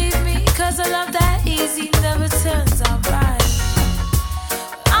believe me? Cause a love that easy never turns out right.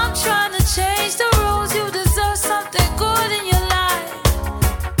 I'm trying to change the rules. You deserve something good in your life.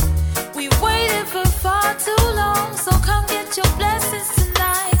 We waited for far too long, so come get your blessings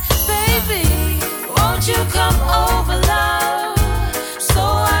tonight. Baby, won't you come over, love, so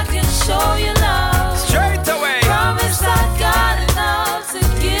I can show you love. Straight away. Promise I got enough to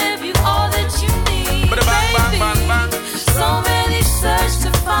give you all that you need. Bang, bang, bang, bang. So many search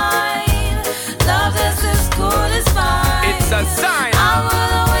to find love that's as good as mine. It's a sign. I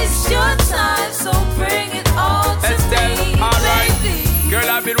will waste your time, so bring it all to me, alright. baby. Girl,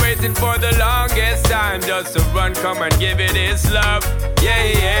 I've been waiting for the longest time just to run, come and give it this love. Yeah,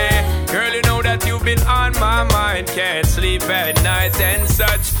 yeah. Girl, you know that you've been on my mind. Can't sleep at night and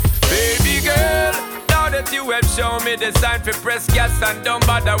such. Baby girl, now that you have shown me the sign for press gas and don't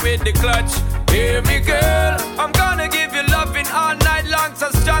bother with the clutch. Hear me, girl, I'm gonna give you loving all night long, so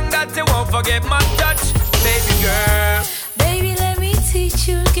strong that you won't forget my touch. Baby girl, baby, let me teach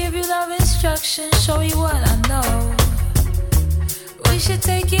you, give you love instruction, show you what I know. We should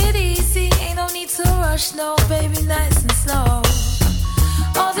take it easy, ain't no need to rush, no, baby, nice and slow.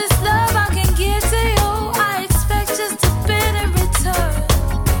 All this love I can give to you, I expect just a bit in return.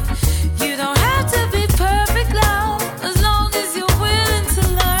 You don't have to be perfect, love, as long as you're willing to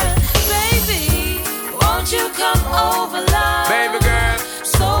learn. Baby, won't you come over, love? Baby girl,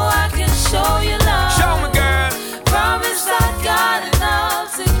 so I can show you love. Show me, girl. Promise I got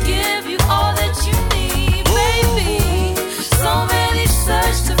enough to give you all that you need, baby. So many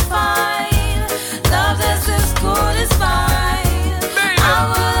search to find love that's as good as mine. Baby. I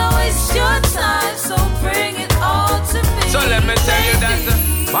will waste your time, so bring it all to me. So let me tell you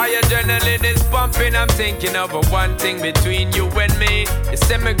that my adrenaline is pumping. I'm thinking of a one thing between you and me. You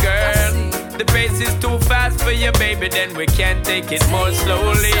see me, girl, the pace is too fast for you, baby. Then we can't take it more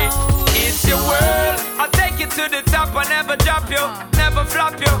slowly. It's your world, I'll take you to the top. I never drop you, never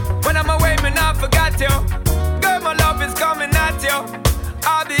flop you. When I'm away, me not forgot you. Girl, my love is coming at you.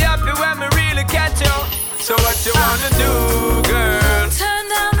 I'll be happy when we really catch you. So what you wanna do, girl? Turn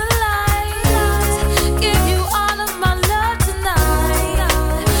down the lights, give you all of my love tonight.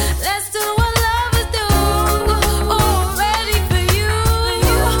 Let's do what lovers do, oh, ready for you.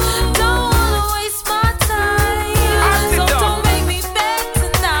 Don't wanna waste my time, so don't make me beg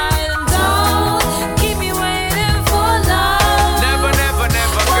tonight. And don't keep me waiting for love. Never, never,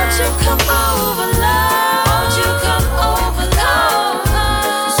 never, girl. Won't you come over, love? Won't you come over, love,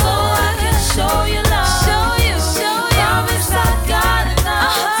 so I can show you love. Promise I got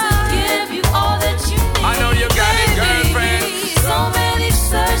enough to give you all that you need. I know you got it, girlfriend. So many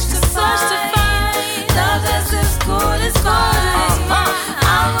search to find love that's as good as mine.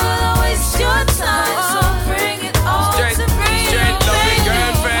 I will waste your time, so bring it all to me, loving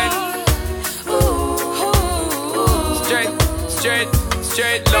girlfriend.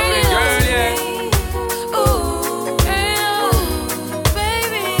 Straight loving girl, yeah.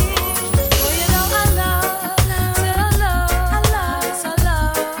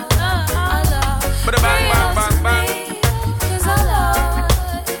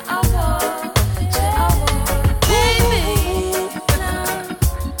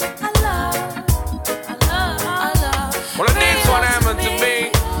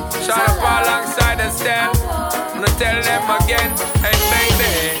 Tell them again, hey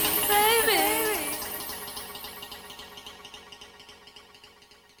baby.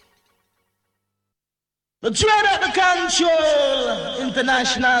 The dread at the control,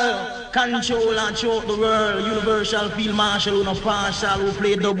 international control and throughout the world, universal field marshal, who no partial, who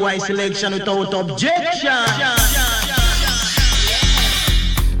play dubwise selection without objection.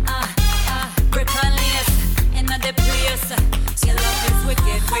 Grip and lace, in the place. Your love is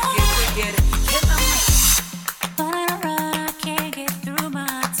wicked, wicked, wicked. I can't get through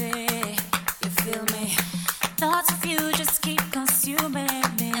my day. You feel me? Thoughts of you just keep consuming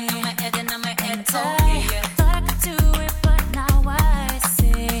me. And on my head, thought I could do it, but now I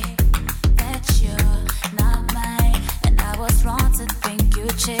see that you're not mine. And I was wrong to think you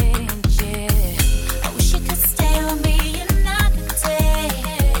changed, yeah. I wish you could stay with me another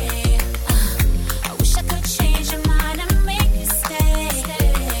day. I wish I could change your mind and make you stay.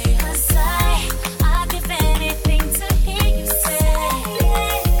 'Cause I'd give anything to hear you say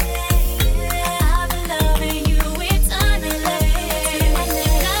I've been loving you eternally.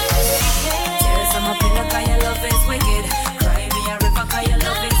 Tears on my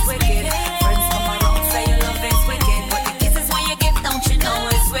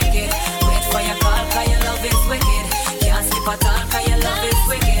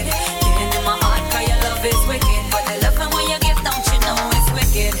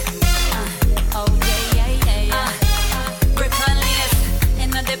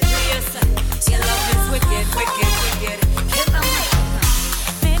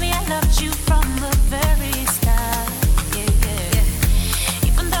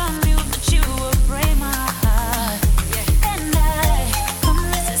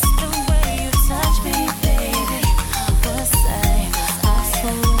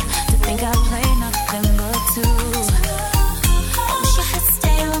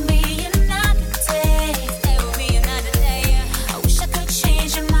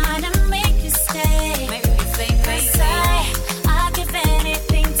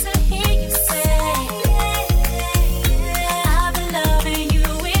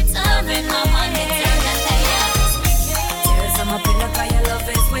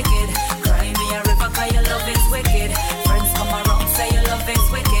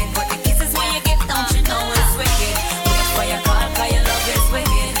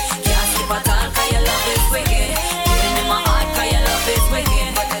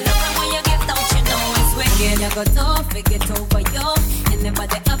go do, forget over you.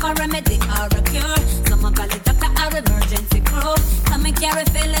 Anybody have a remedy or a cure? Someone call it doctor or emergency crew. Come and carry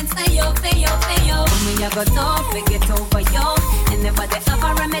feelings, say yo, say yo, say yo. When you go do, forget over you. Anybody have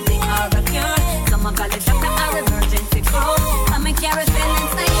a remedy or a cure? Someone call it doctor or emergency crew. Come and carry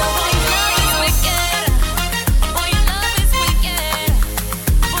feelings, say yo, say yo.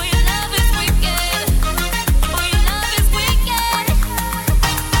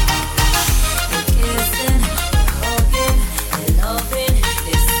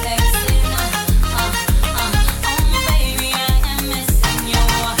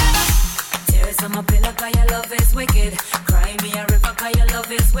 Wicked. Cry me a river cause your love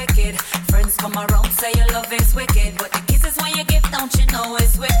is wicked. Friends come around say your love is wicked. But the kisses when you give don't you know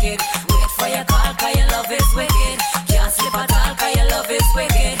it's wicked. Wait for your call cause your love is wicked. Can't sleep at all cause your love is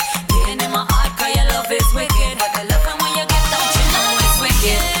wicked. Pain in my heart cause your love is wicked. But the love when you give don't you know it's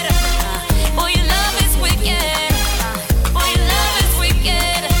wicked. Boy your love is wicked. Boy your love is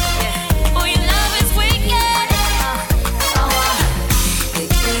wicked. Boy your love is wicked. The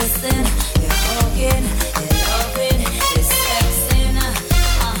kissing, the hugging,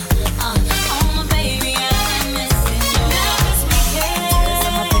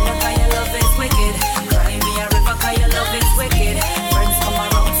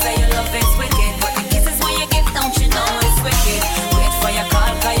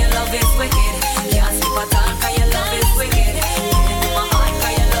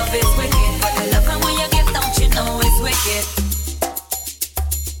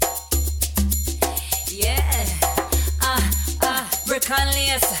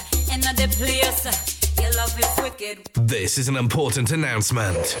 This is an important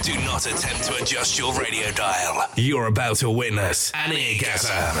announcement. Do not attempt to adjust your radio dial. You're about to witness an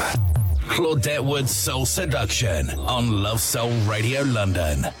eargasm. Claudette Wood's Soul Seduction on Love Soul Radio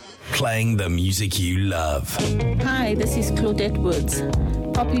London. Playing the music you love. Hi, this is Claudette Woods,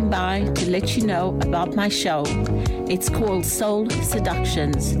 popping by to let you know about my show. It's called Soul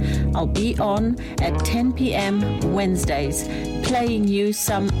Seductions. I'll be on at 10 p.m. Wednesdays, playing you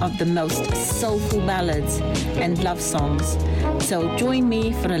some of the most soulful ballads and love songs. So join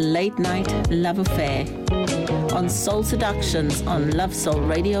me for a late night love affair on Soul Seductions on Love Soul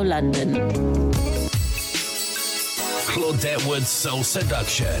Radio London. Claudette Wood's Soul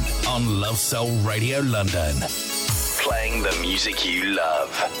Seduction on Love Soul Radio London. Playing the music you love.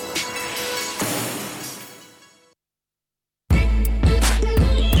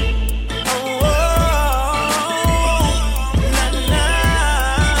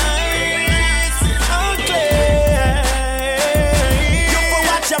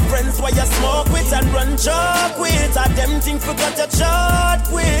 Joke with a them thing forgot your short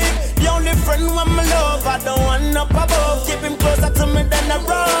quick. The only friend when my love, I don't want up above. Keep him closer to me than a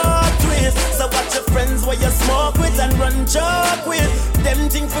rock twist. So watch your friends where you smoke with and run joke with. Them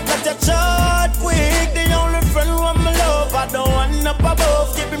thing forgot your short quick. The only friend when my love, I don't want up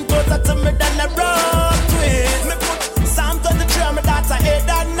above. Keep him closer to me than a rock twist. Me put Psalm 23 on my daughter head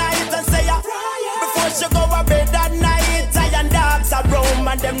that night and say before she go to bed that night. And dogs are roam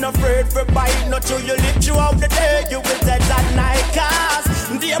and them no afraid for bite. Not till you live throughout the day, you will dead that night. Cause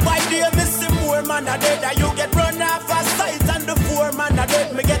day by day, missing more man a dead. And you get run off a sight and the 4 man a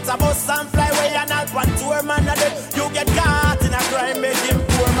dead. Me get a bus and fly away and not 1 tour man a dead. You get caught in a crime, make him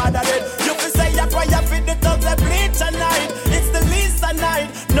poor man a dead. You can say a prayer for the thugs that bleach a night. It's the least a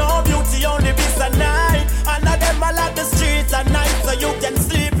night. No beauty, only peace a night. And of them all at the streets at night. So you can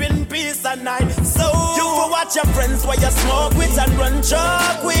sleep in peace a night. So you will watch your friends while you smoke with and run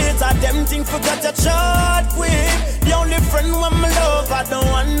joke with. A them thing forgot your short quick. The only friend when my love, I don't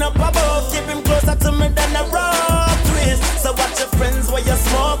want up above. Keep him closer to me than a rock twist. So watch your friends while you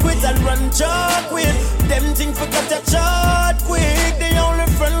smoke with and run joke with. Them thing forgot your short quick. The only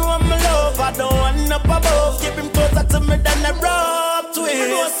friend when my love, I don't want up above. Keep him closer to me than a rock twist. You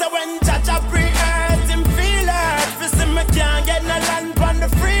know, so when Jaja free earth, him feel earth. For see me can't get no land on the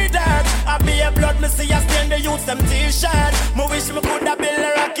free dirt. I be a blood, me see I stand the youth them t-shirt. Me wish me could have built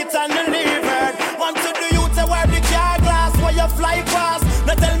a rocket and delivered. Want to the youth to wear the car glass while you fly past.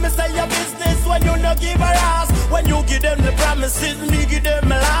 Now tell me say your business when you no give a ass. When you give them the promises, me give them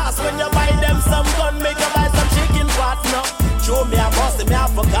my last. When you buy them some gun, make you buy some chicken pot. No, show me a boss, me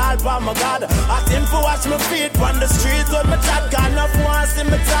have a call from my God. Asking for watch me feet on the streets when me chat. Can't enough want see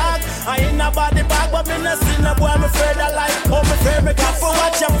me talk. I ain't nobody back, but me no see no boy. I'm afraid of life, oh me afraid me got for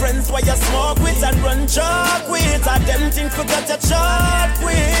watch your friends while you smoke with and run joke with. I them think forgot your short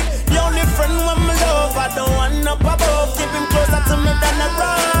quick. The only friend when me love, I don't want up above. Keep him closer to me than a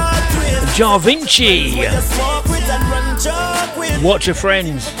rock twist. Jar Vinci. Watch your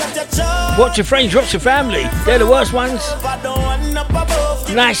friends. Watch your friends, watch your family. They're the worst ones.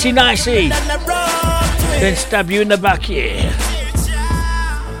 Nicey, nicey. Then stab you in the back, yeah.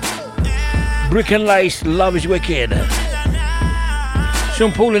 Brick and Lace, Love is Wicked.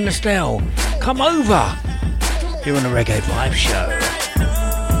 Sean Paul and Estelle, come over. Here on the Reggae Vibe Show.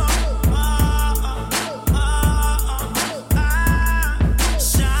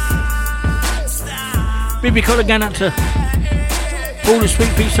 BB Collar going out to Paul and Sweet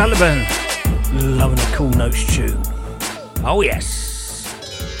Pete Sullivan. Loving the Cool Notes tune. Oh yes.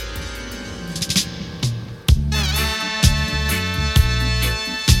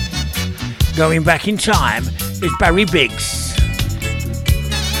 Going back in time is Barry Biggs.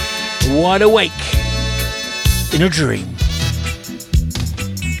 Wide awake in a dream.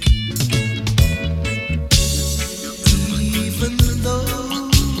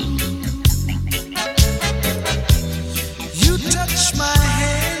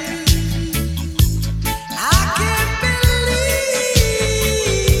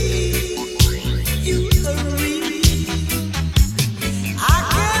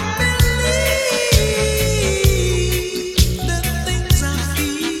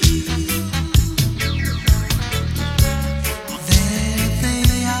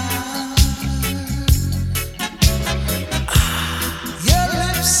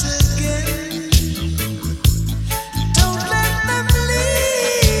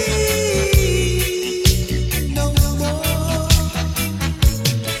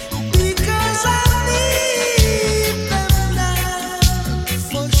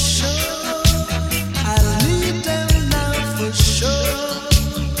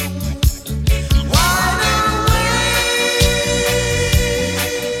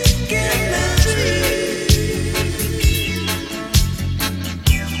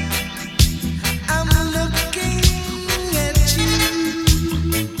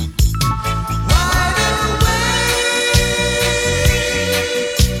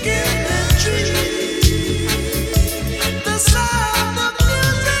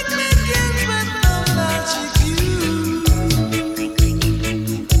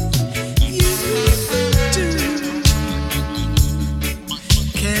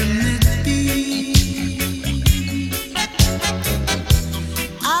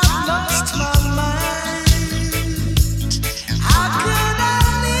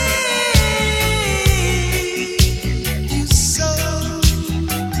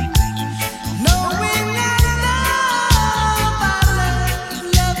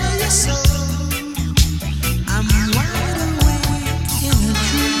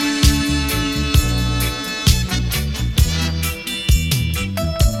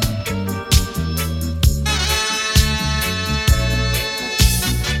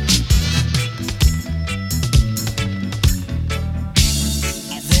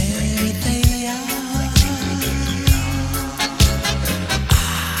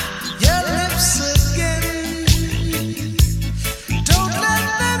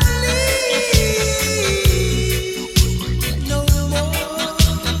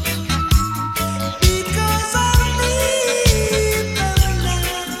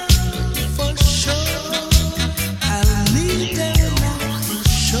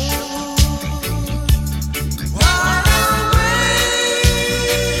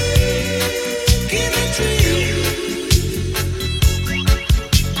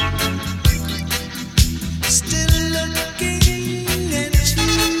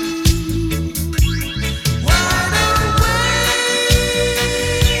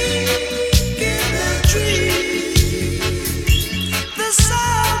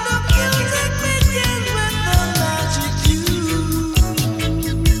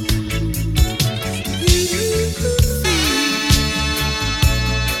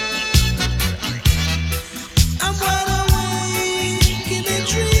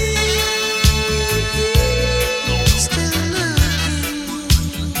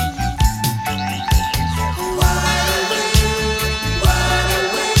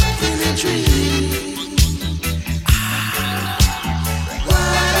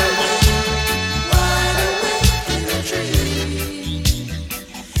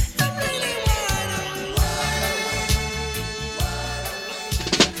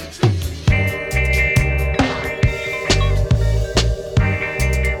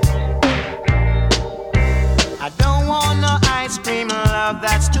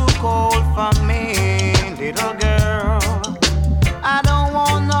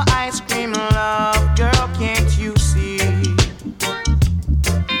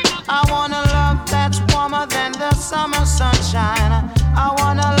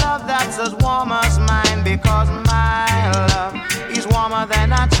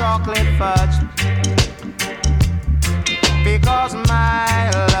 chocolate fudge. Because my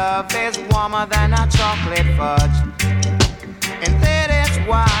love is warmer than a chocolate fudge. And that is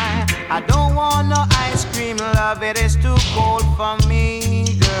why I don't want no ice cream love. It is too cold for me,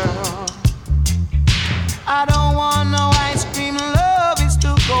 girl. I don't want no ice cream love. It's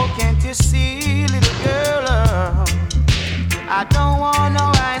too cold, can't you see, little girl? I don't want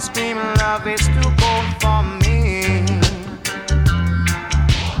no ice cream love. It's too cold for me.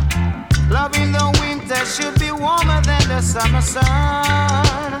 Love in the winter should be warmer than the summer sun.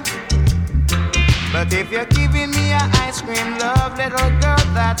 But if you're giving me an ice cream love, little girl,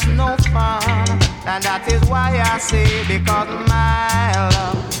 that's no fun. And that is why I say, because my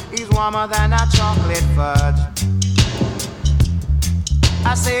love is warmer than a chocolate fudge.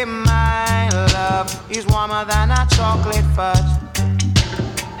 I say my love is warmer than a chocolate fudge.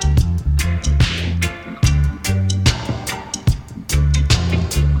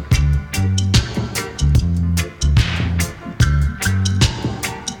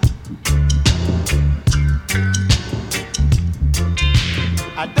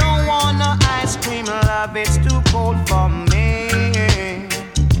 I don't want no ice cream love, it's too cold for me.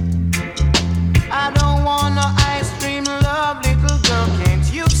 I don't want no ice cream love, little girl, can't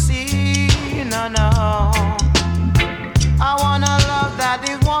you see? No, no. I want a love that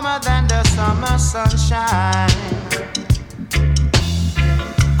is warmer than the summer sunshine.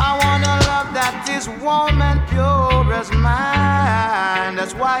 I want a love that is warm and pure as mine.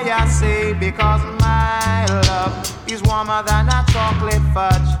 That's why I say, because my love is warmer than a chocolate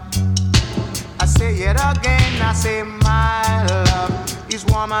fudge. I say it again, I say my love is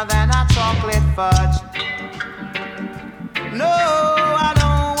warmer than a chocolate fudge. No, I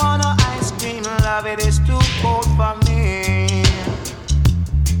don't want no ice cream love, it is too cold for me.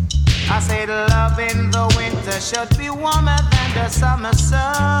 I say the love in the winter should be warmer than the summer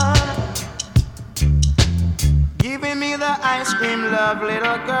sun. Giving me the ice cream love,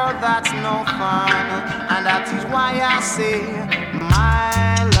 little girl, that's no fun. And that is why I say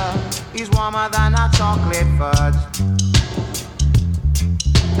my love is warmer than a chocolate fudge.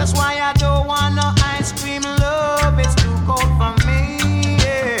 That's why I don't want no ice cream love, it's too cold for me,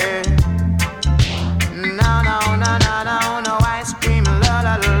 yeah. No, no, no, no, no, no ice cream love,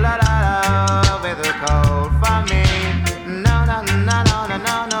 la, la, la, la, love, it's too cold for me. No, no, no, no, no,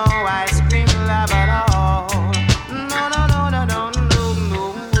 no, no ice cream love at all. No, no, no, no, no, no,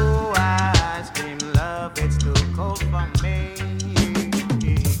 no ice cream love, it's too cold for me.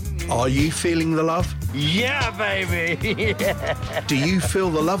 Are you feeling the love? Yeah, baby. Do you feel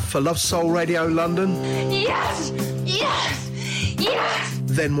the love for Love Soul Radio London? Yes! Yes! Yes!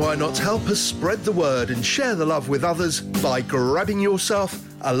 Then why not help us spread the word and share the love with others by grabbing yourself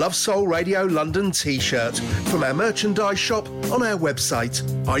a Love Soul Radio London t-shirt from our merchandise shop on our website.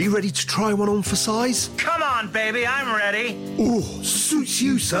 Are you ready to try one on for size? Come on, baby, I'm ready. Oh, suits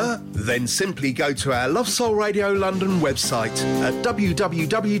you, sir. Then simply go to our Love Soul Radio London website at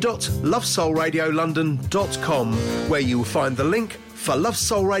www.lovesoulradiolondon.com, where you will find the link for Love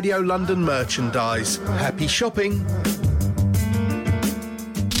Soul Radio London merchandise. Happy shopping.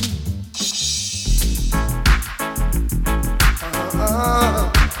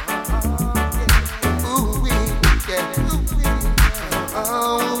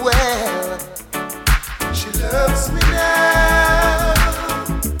 Well, she loves me now.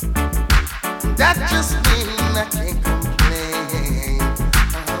 That just means I can't complain.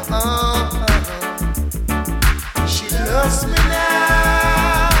 She loves me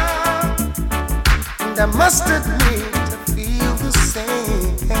now, and I must admit I feel the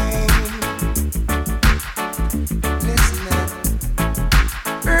same. Listen,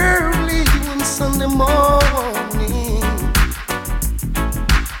 early one Sunday morning,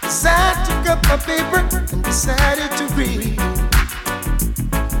 I took up my paper and decided to read.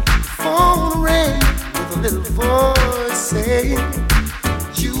 The phone rang with a little voice saying,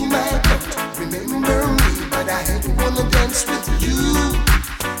 you might not remember me, but I had wanna dance with you.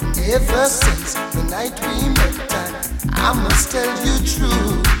 And ever since the night we met, I must tell you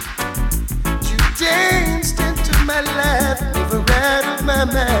true. You danced into my life, never out of my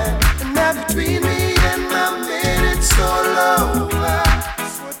mind. And now between me and my man, it's all over.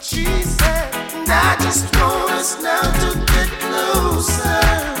 She said, and I just want us now to get closer.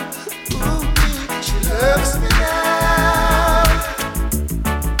 Ooh, she loves me now.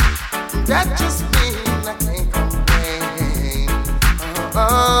 And that just means I can't complain.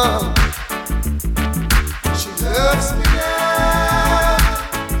 She loves me now.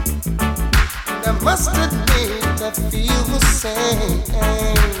 And I must admit I feel the same.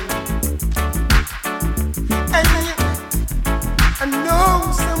 And I know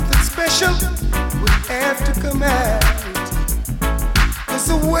something special would have to come out. Cause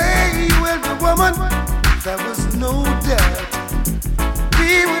the way you held the woman, there was no doubt.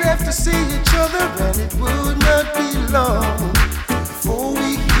 We would have to see each other and it would not be long before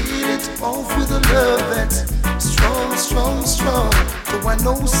we hit it off with a love that's strong, strong, strong. Though I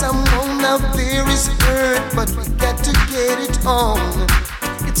know someone out there is hurt, but we got to get it on.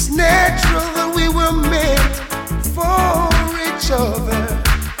 It's natural that we were meant for each other.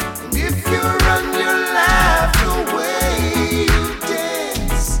 And if you run your life the way you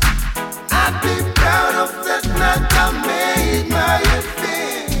dance, I'd be proud of that night I made my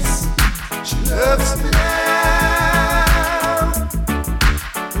advance. She loves me now.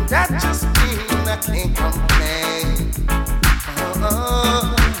 That just means I can't complain.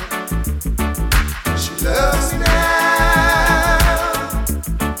 She loves me now.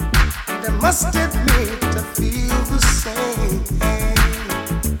 And I must admit I feel the same.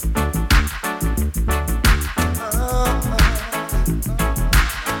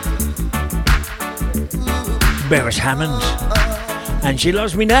 Beres Hammond, and She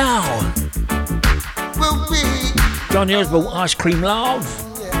Loves Me Now. Johnny Osborne, Ice Cream Love.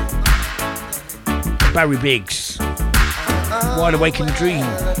 Barry Biggs, Wide Awake in the Dream.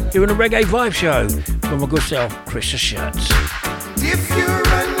 Doing a reggae vibe show from my good self, Chris Shirt.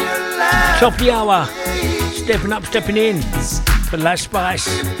 Top of the hour, stepping up, stepping in for Last Spice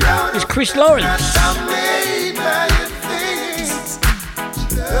is Chris Lawrence.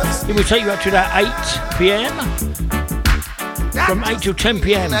 It will take you up to that 8 p.m. From 8 till 10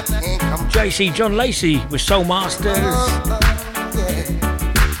 p.m. JC John Lacey with Soul Masters.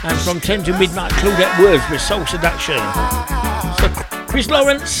 And from 10 to midnight, Claudette Woods with Soul Seduction. So Chris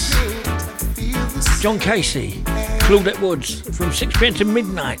Lawrence, John Casey, Claudette Woods from 6 p.m. to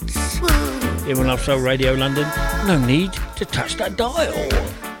midnight. Here on Love Soul Radio London. No need to touch that dial.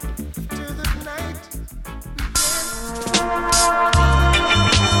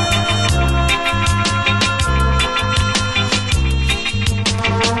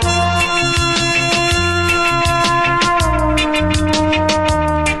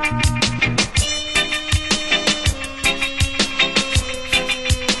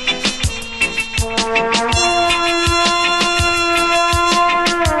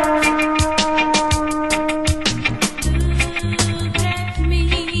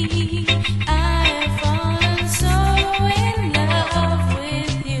 Me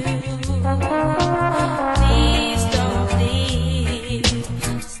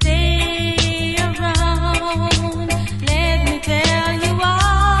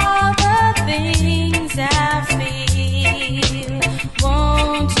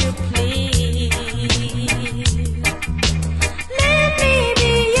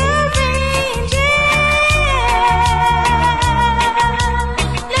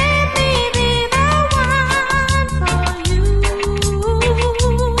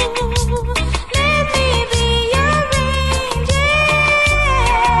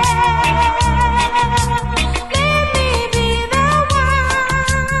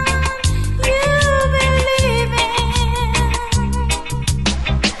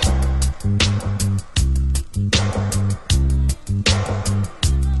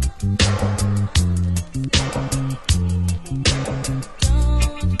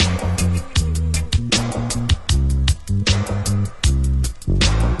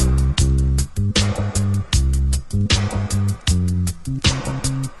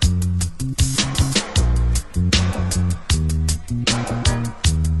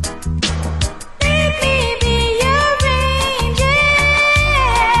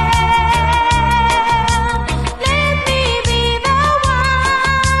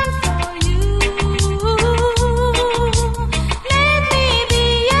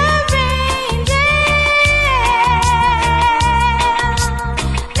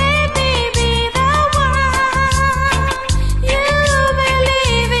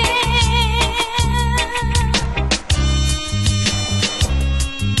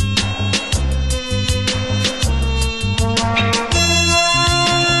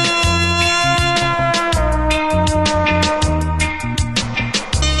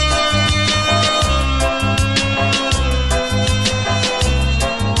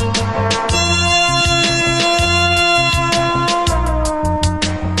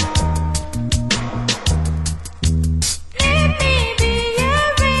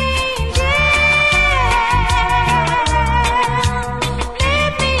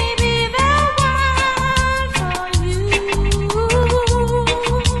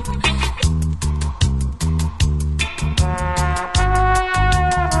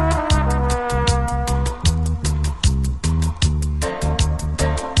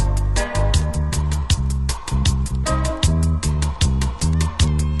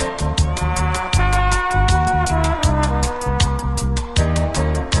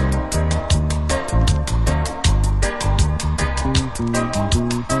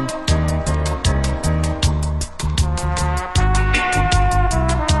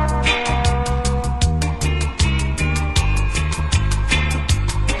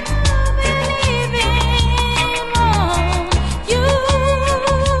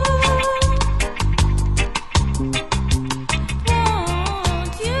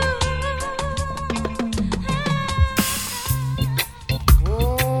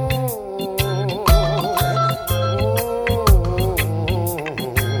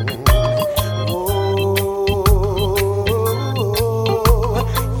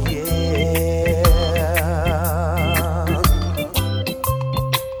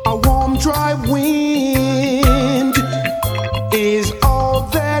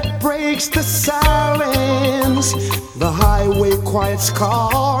quiet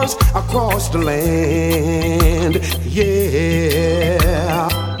scars across the land. Yeah.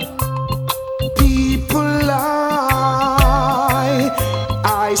 People lie,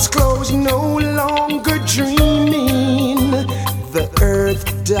 eyes closed, no longer dreaming. The earth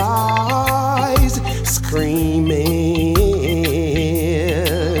dies screaming.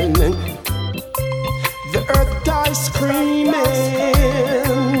 The earth dies screaming.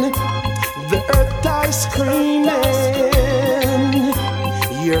 The earth dies screaming.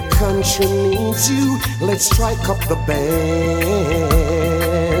 Your country needs you. Let's strike up the band.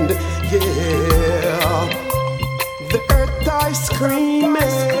 Yeah. The earth dies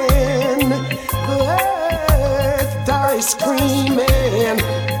screaming. The earth dies screaming.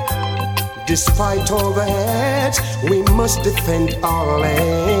 Despite all that, we must defend our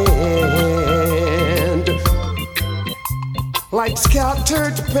land. Like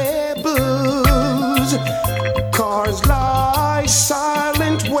scattered pebbles, cars lie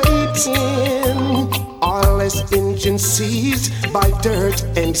silent waiting. Oilless engines seized by dirt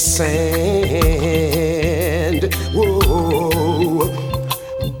and sand. Whoa,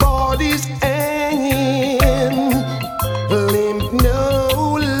 bodies hanging, limb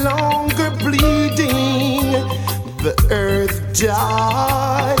no longer bleeding. The earth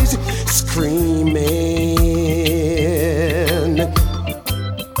dies screaming.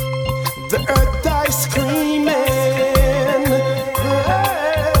 The earth dies screaming. The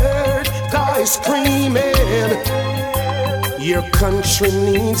earth dies screaming. Your country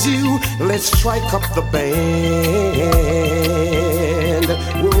needs you. Let's strike up the band.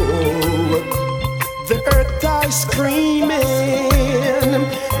 Whoa. The earth dies screaming.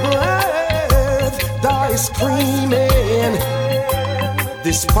 The earth dies screaming.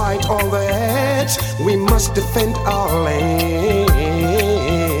 Despite all that, we must defend our land.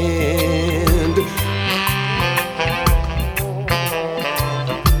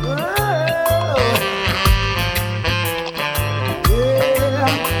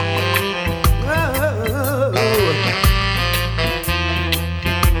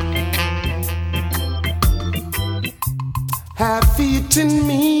 Half-eaten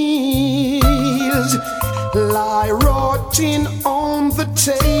meals lie rotting on the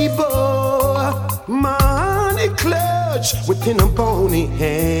table. Money clutched within a bony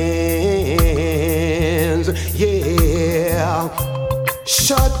hands. Yeah,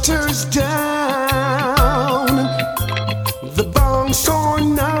 shutters down. The banks are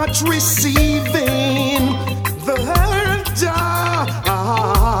not receiving. The earth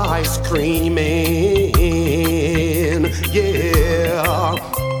dies screaming. Yeah,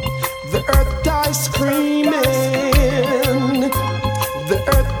 the earth dies screaming. The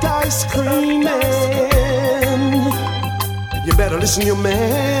earth dies screaming. You better listen, your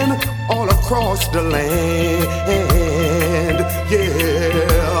man, all across the land.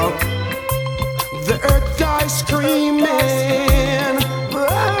 Yeah, the earth dies screaming. The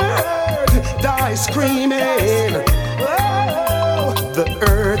earth dies screaming. Oh, the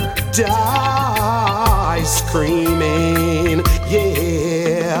earth dies screaming.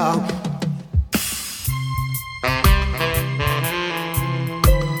 Yeah.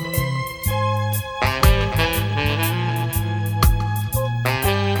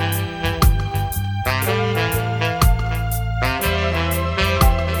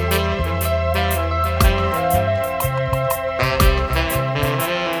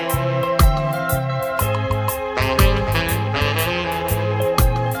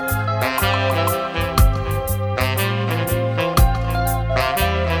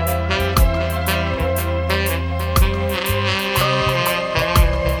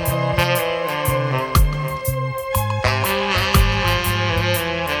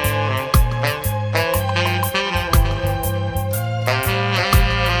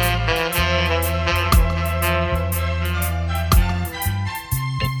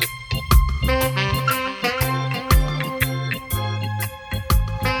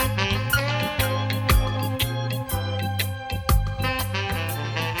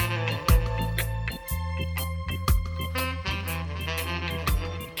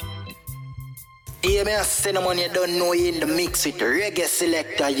 Hear me a cinnamon, you don't know you in the mix with reggae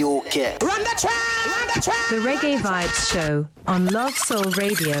selector UK. Run the track! Run the track! The Reggae Vibes Show on Love Soul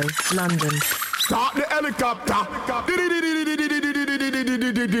Radio, London. Start the helicopter.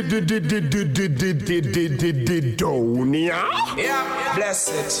 Donia. Yeah, bless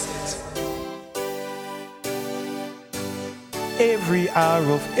it. Every hour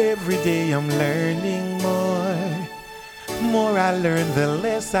of every day I'm learning more. More I learn, the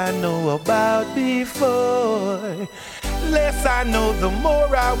less I know about before. Less I know, the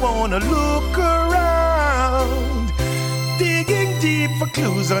more I wanna look around. Digging deep for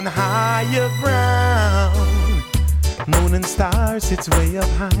clues on higher ground. Moon and stars sits way up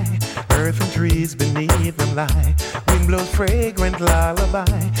high. Earth and trees beneath them lie. Wind blows fragrant lullaby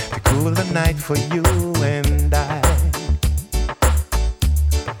to cool the night for you and I.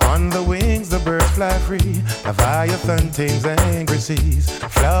 On the wings the birds fly free. Leviathan tames angry seas.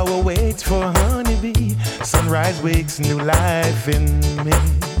 Flower waits for honeybee. Sunrise wakes new life in me.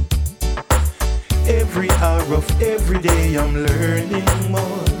 Every hour of every day I'm learning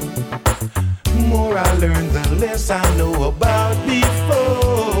more. More I learn, the less I know about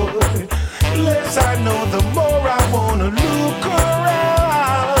before. Less I know, the more I wanna look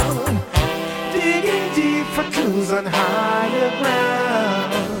around. Digging deep for clues on higher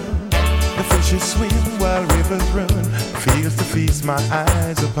ground. The fishes swim while rivers run. Fields to feast my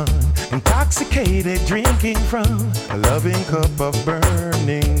eyes upon. Intoxicated drinking from a loving cup of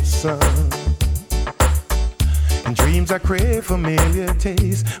burning sun. In dreams I crave familiar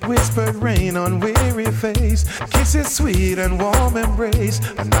taste. Whispered rain on weary face. Kisses sweet and warm embrace.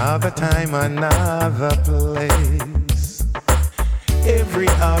 Another time, another place. Every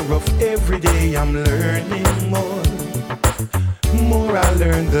hour of every day I'm learning more. More I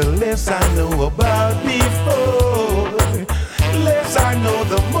learn, the less I know about before. Less I know,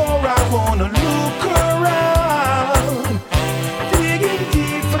 the more I wanna look around. Digging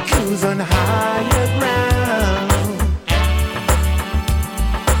deep for clues on higher ground.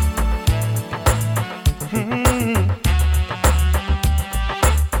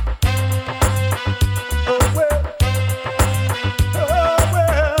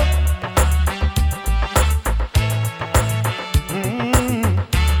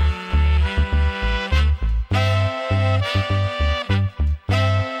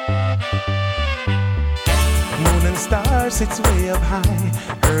 Sits way up high,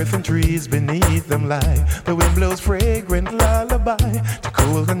 earth and trees beneath them lie. The wind blows fragrant lullaby to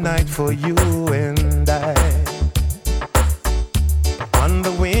cool the night for you and I. On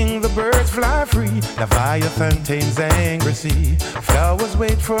the wing the birds fly free, Leviathan tames angry sea. Flowers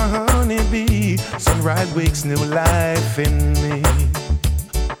wait for honeybee, sunrise wakes new life in me.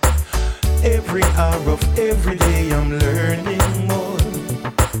 Every hour of every day I'm learning more.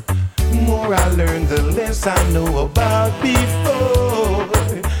 More I learn, the less I know about before.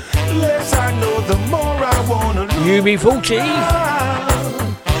 Less I know, the more I wanna look UB40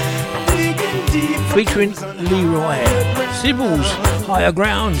 featuring Leroy Sibbles, Higher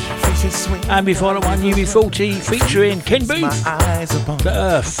Ground. And before the one, UB40 featuring Ken Booth, The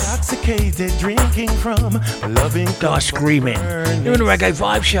Earth. Die Screaming. You're on the Reggae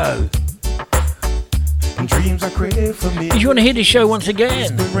Vibe Show. Dreams I crave for me. If you want to hear this show once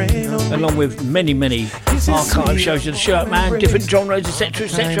again, along with many archive shows of the shirt man, different genres, etc.,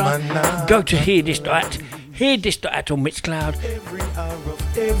 etc., go to hearthis.at on Mixcloud.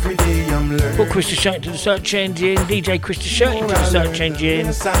 Put Chris the Shirt into the search engine, DJ Chris the Shirt into the search engine.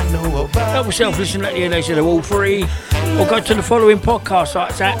 Help yourself listen, let the LA say they're all free. Or go to the following podcast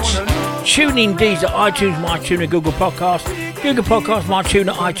sites at TuneIn, Deezer, iTunes, MyTuner, Google Podcast,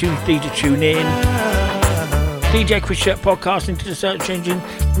 MyTuner, iTunes, Deezer, TuneIn. DJ Chris Shirt Podcast into the search engine.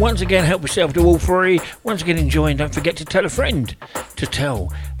 Once again, help yourself to all three. Once again, enjoy and don't forget to tell a friend to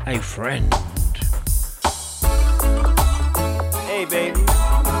tell a friend. Hey, baby.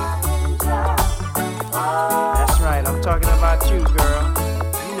 That's right, I'm talking about you, girl.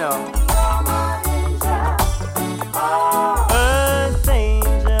 You know. Earth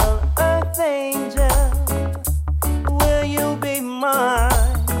angel, will you be mine?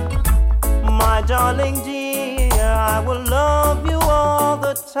 My darling dear, I will love you all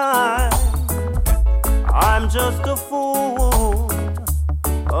the time. I'm just a fool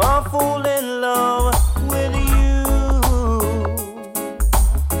in love with you.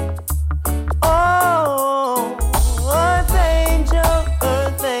 Oh, earth angel,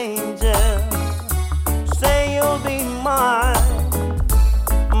 say you'll be mine.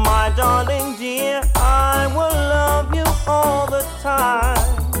 My darling dear, I will love you all the time.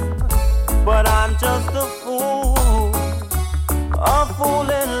 But I'm just a fool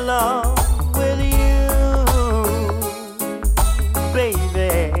in love with you,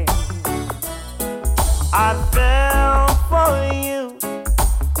 baby. I fell for you,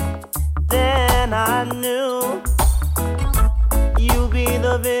 then I knew you'd be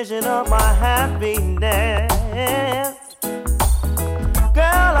the vision of my happiness.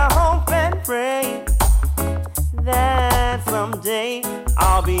 Girl, I hope and pray that someday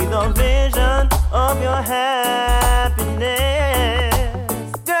I'll be the vision of your happiness.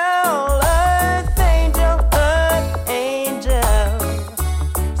 Girl, earth angel,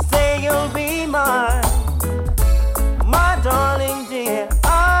 say you'll be mine. My darling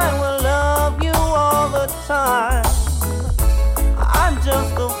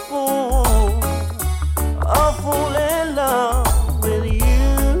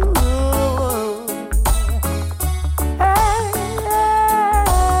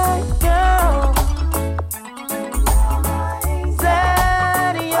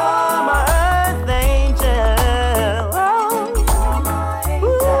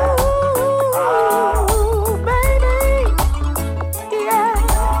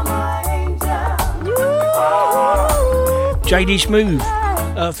JD Smooth,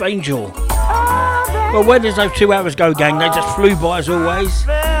 Earth Angel. Well, where does those 2 hours go, gang? They just flew by as always.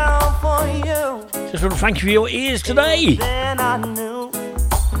 Just want to thank you for your ears today. The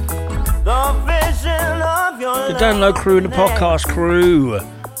download crew and the podcast crew.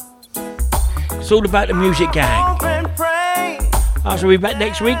 It's all about the music, gang. I shall be back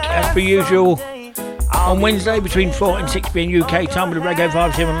next week, as per usual, on Wednesday between 4 and 6 p.m. UK time with the Reggae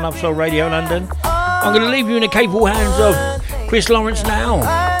Vibes here on Love Soul Radio London. I'm going to leave you in the capable hands of Chris Lawrence now.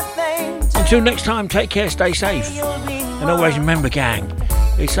 Until next time, take care, stay safe. And always remember, gang,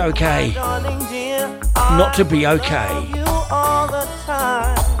 it's okay not to be okay.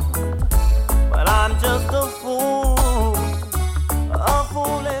 But I'm just a fool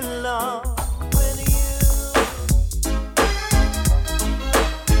in love with you.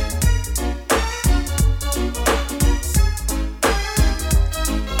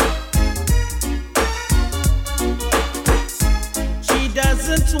 She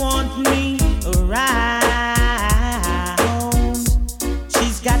doesn't want me around.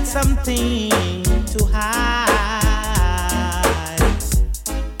 She's got something to hide.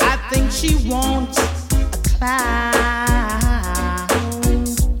 I think she wants a clown,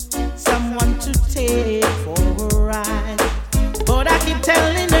 someone to take for a ride. But I keep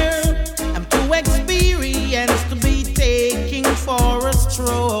telling her I'm too experienced to be taking for a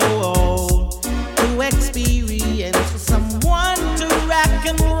stroll. Too experienced for someone to rock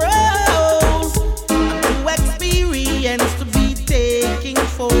and roll. I'm too experienced to be taking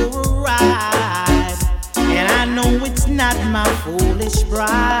for a ride. And I know it's not my foolish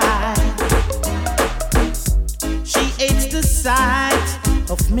bride. She hates the sight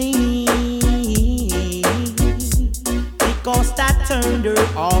of me because I turned her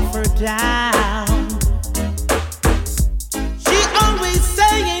off or down. She always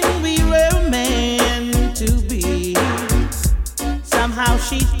saying we were meant to be. Somehow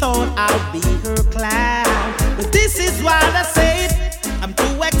she thought I'd be her clown. But this is why I said I'm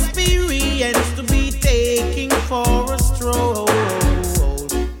too experienced to be taking for a stroll.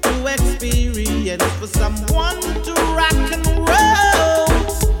 Too experienced for someone to rock and roll.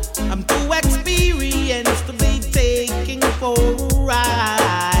 I'm too experienced to be taking for a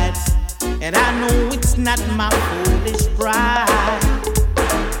ride. And I know it's not my foolish bride.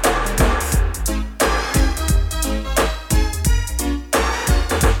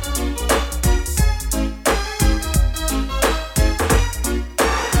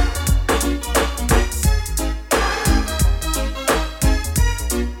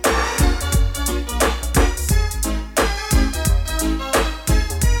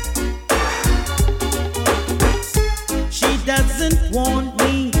 Want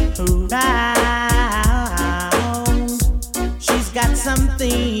me around. She's got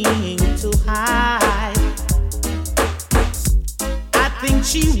something to hide. I think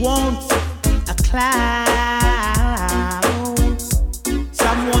she wants a clown,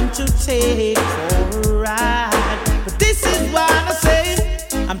 someone to take for a ride. But this is why I say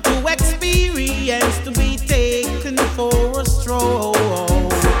I'm too experienced to be taken for a stroll.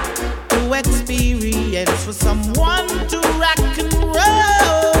 Too experienced for someone to rock and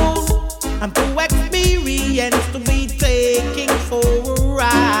roll. I'm too experienced to be taking for a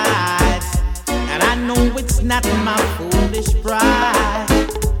ride. And I know it's not my foolish pride.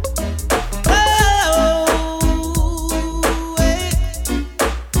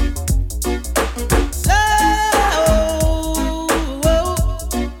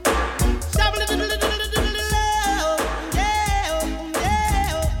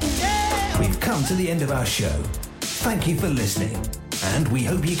 We've come to the end of our show. Thank you for listening, and we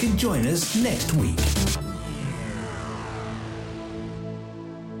hope you can join us next week.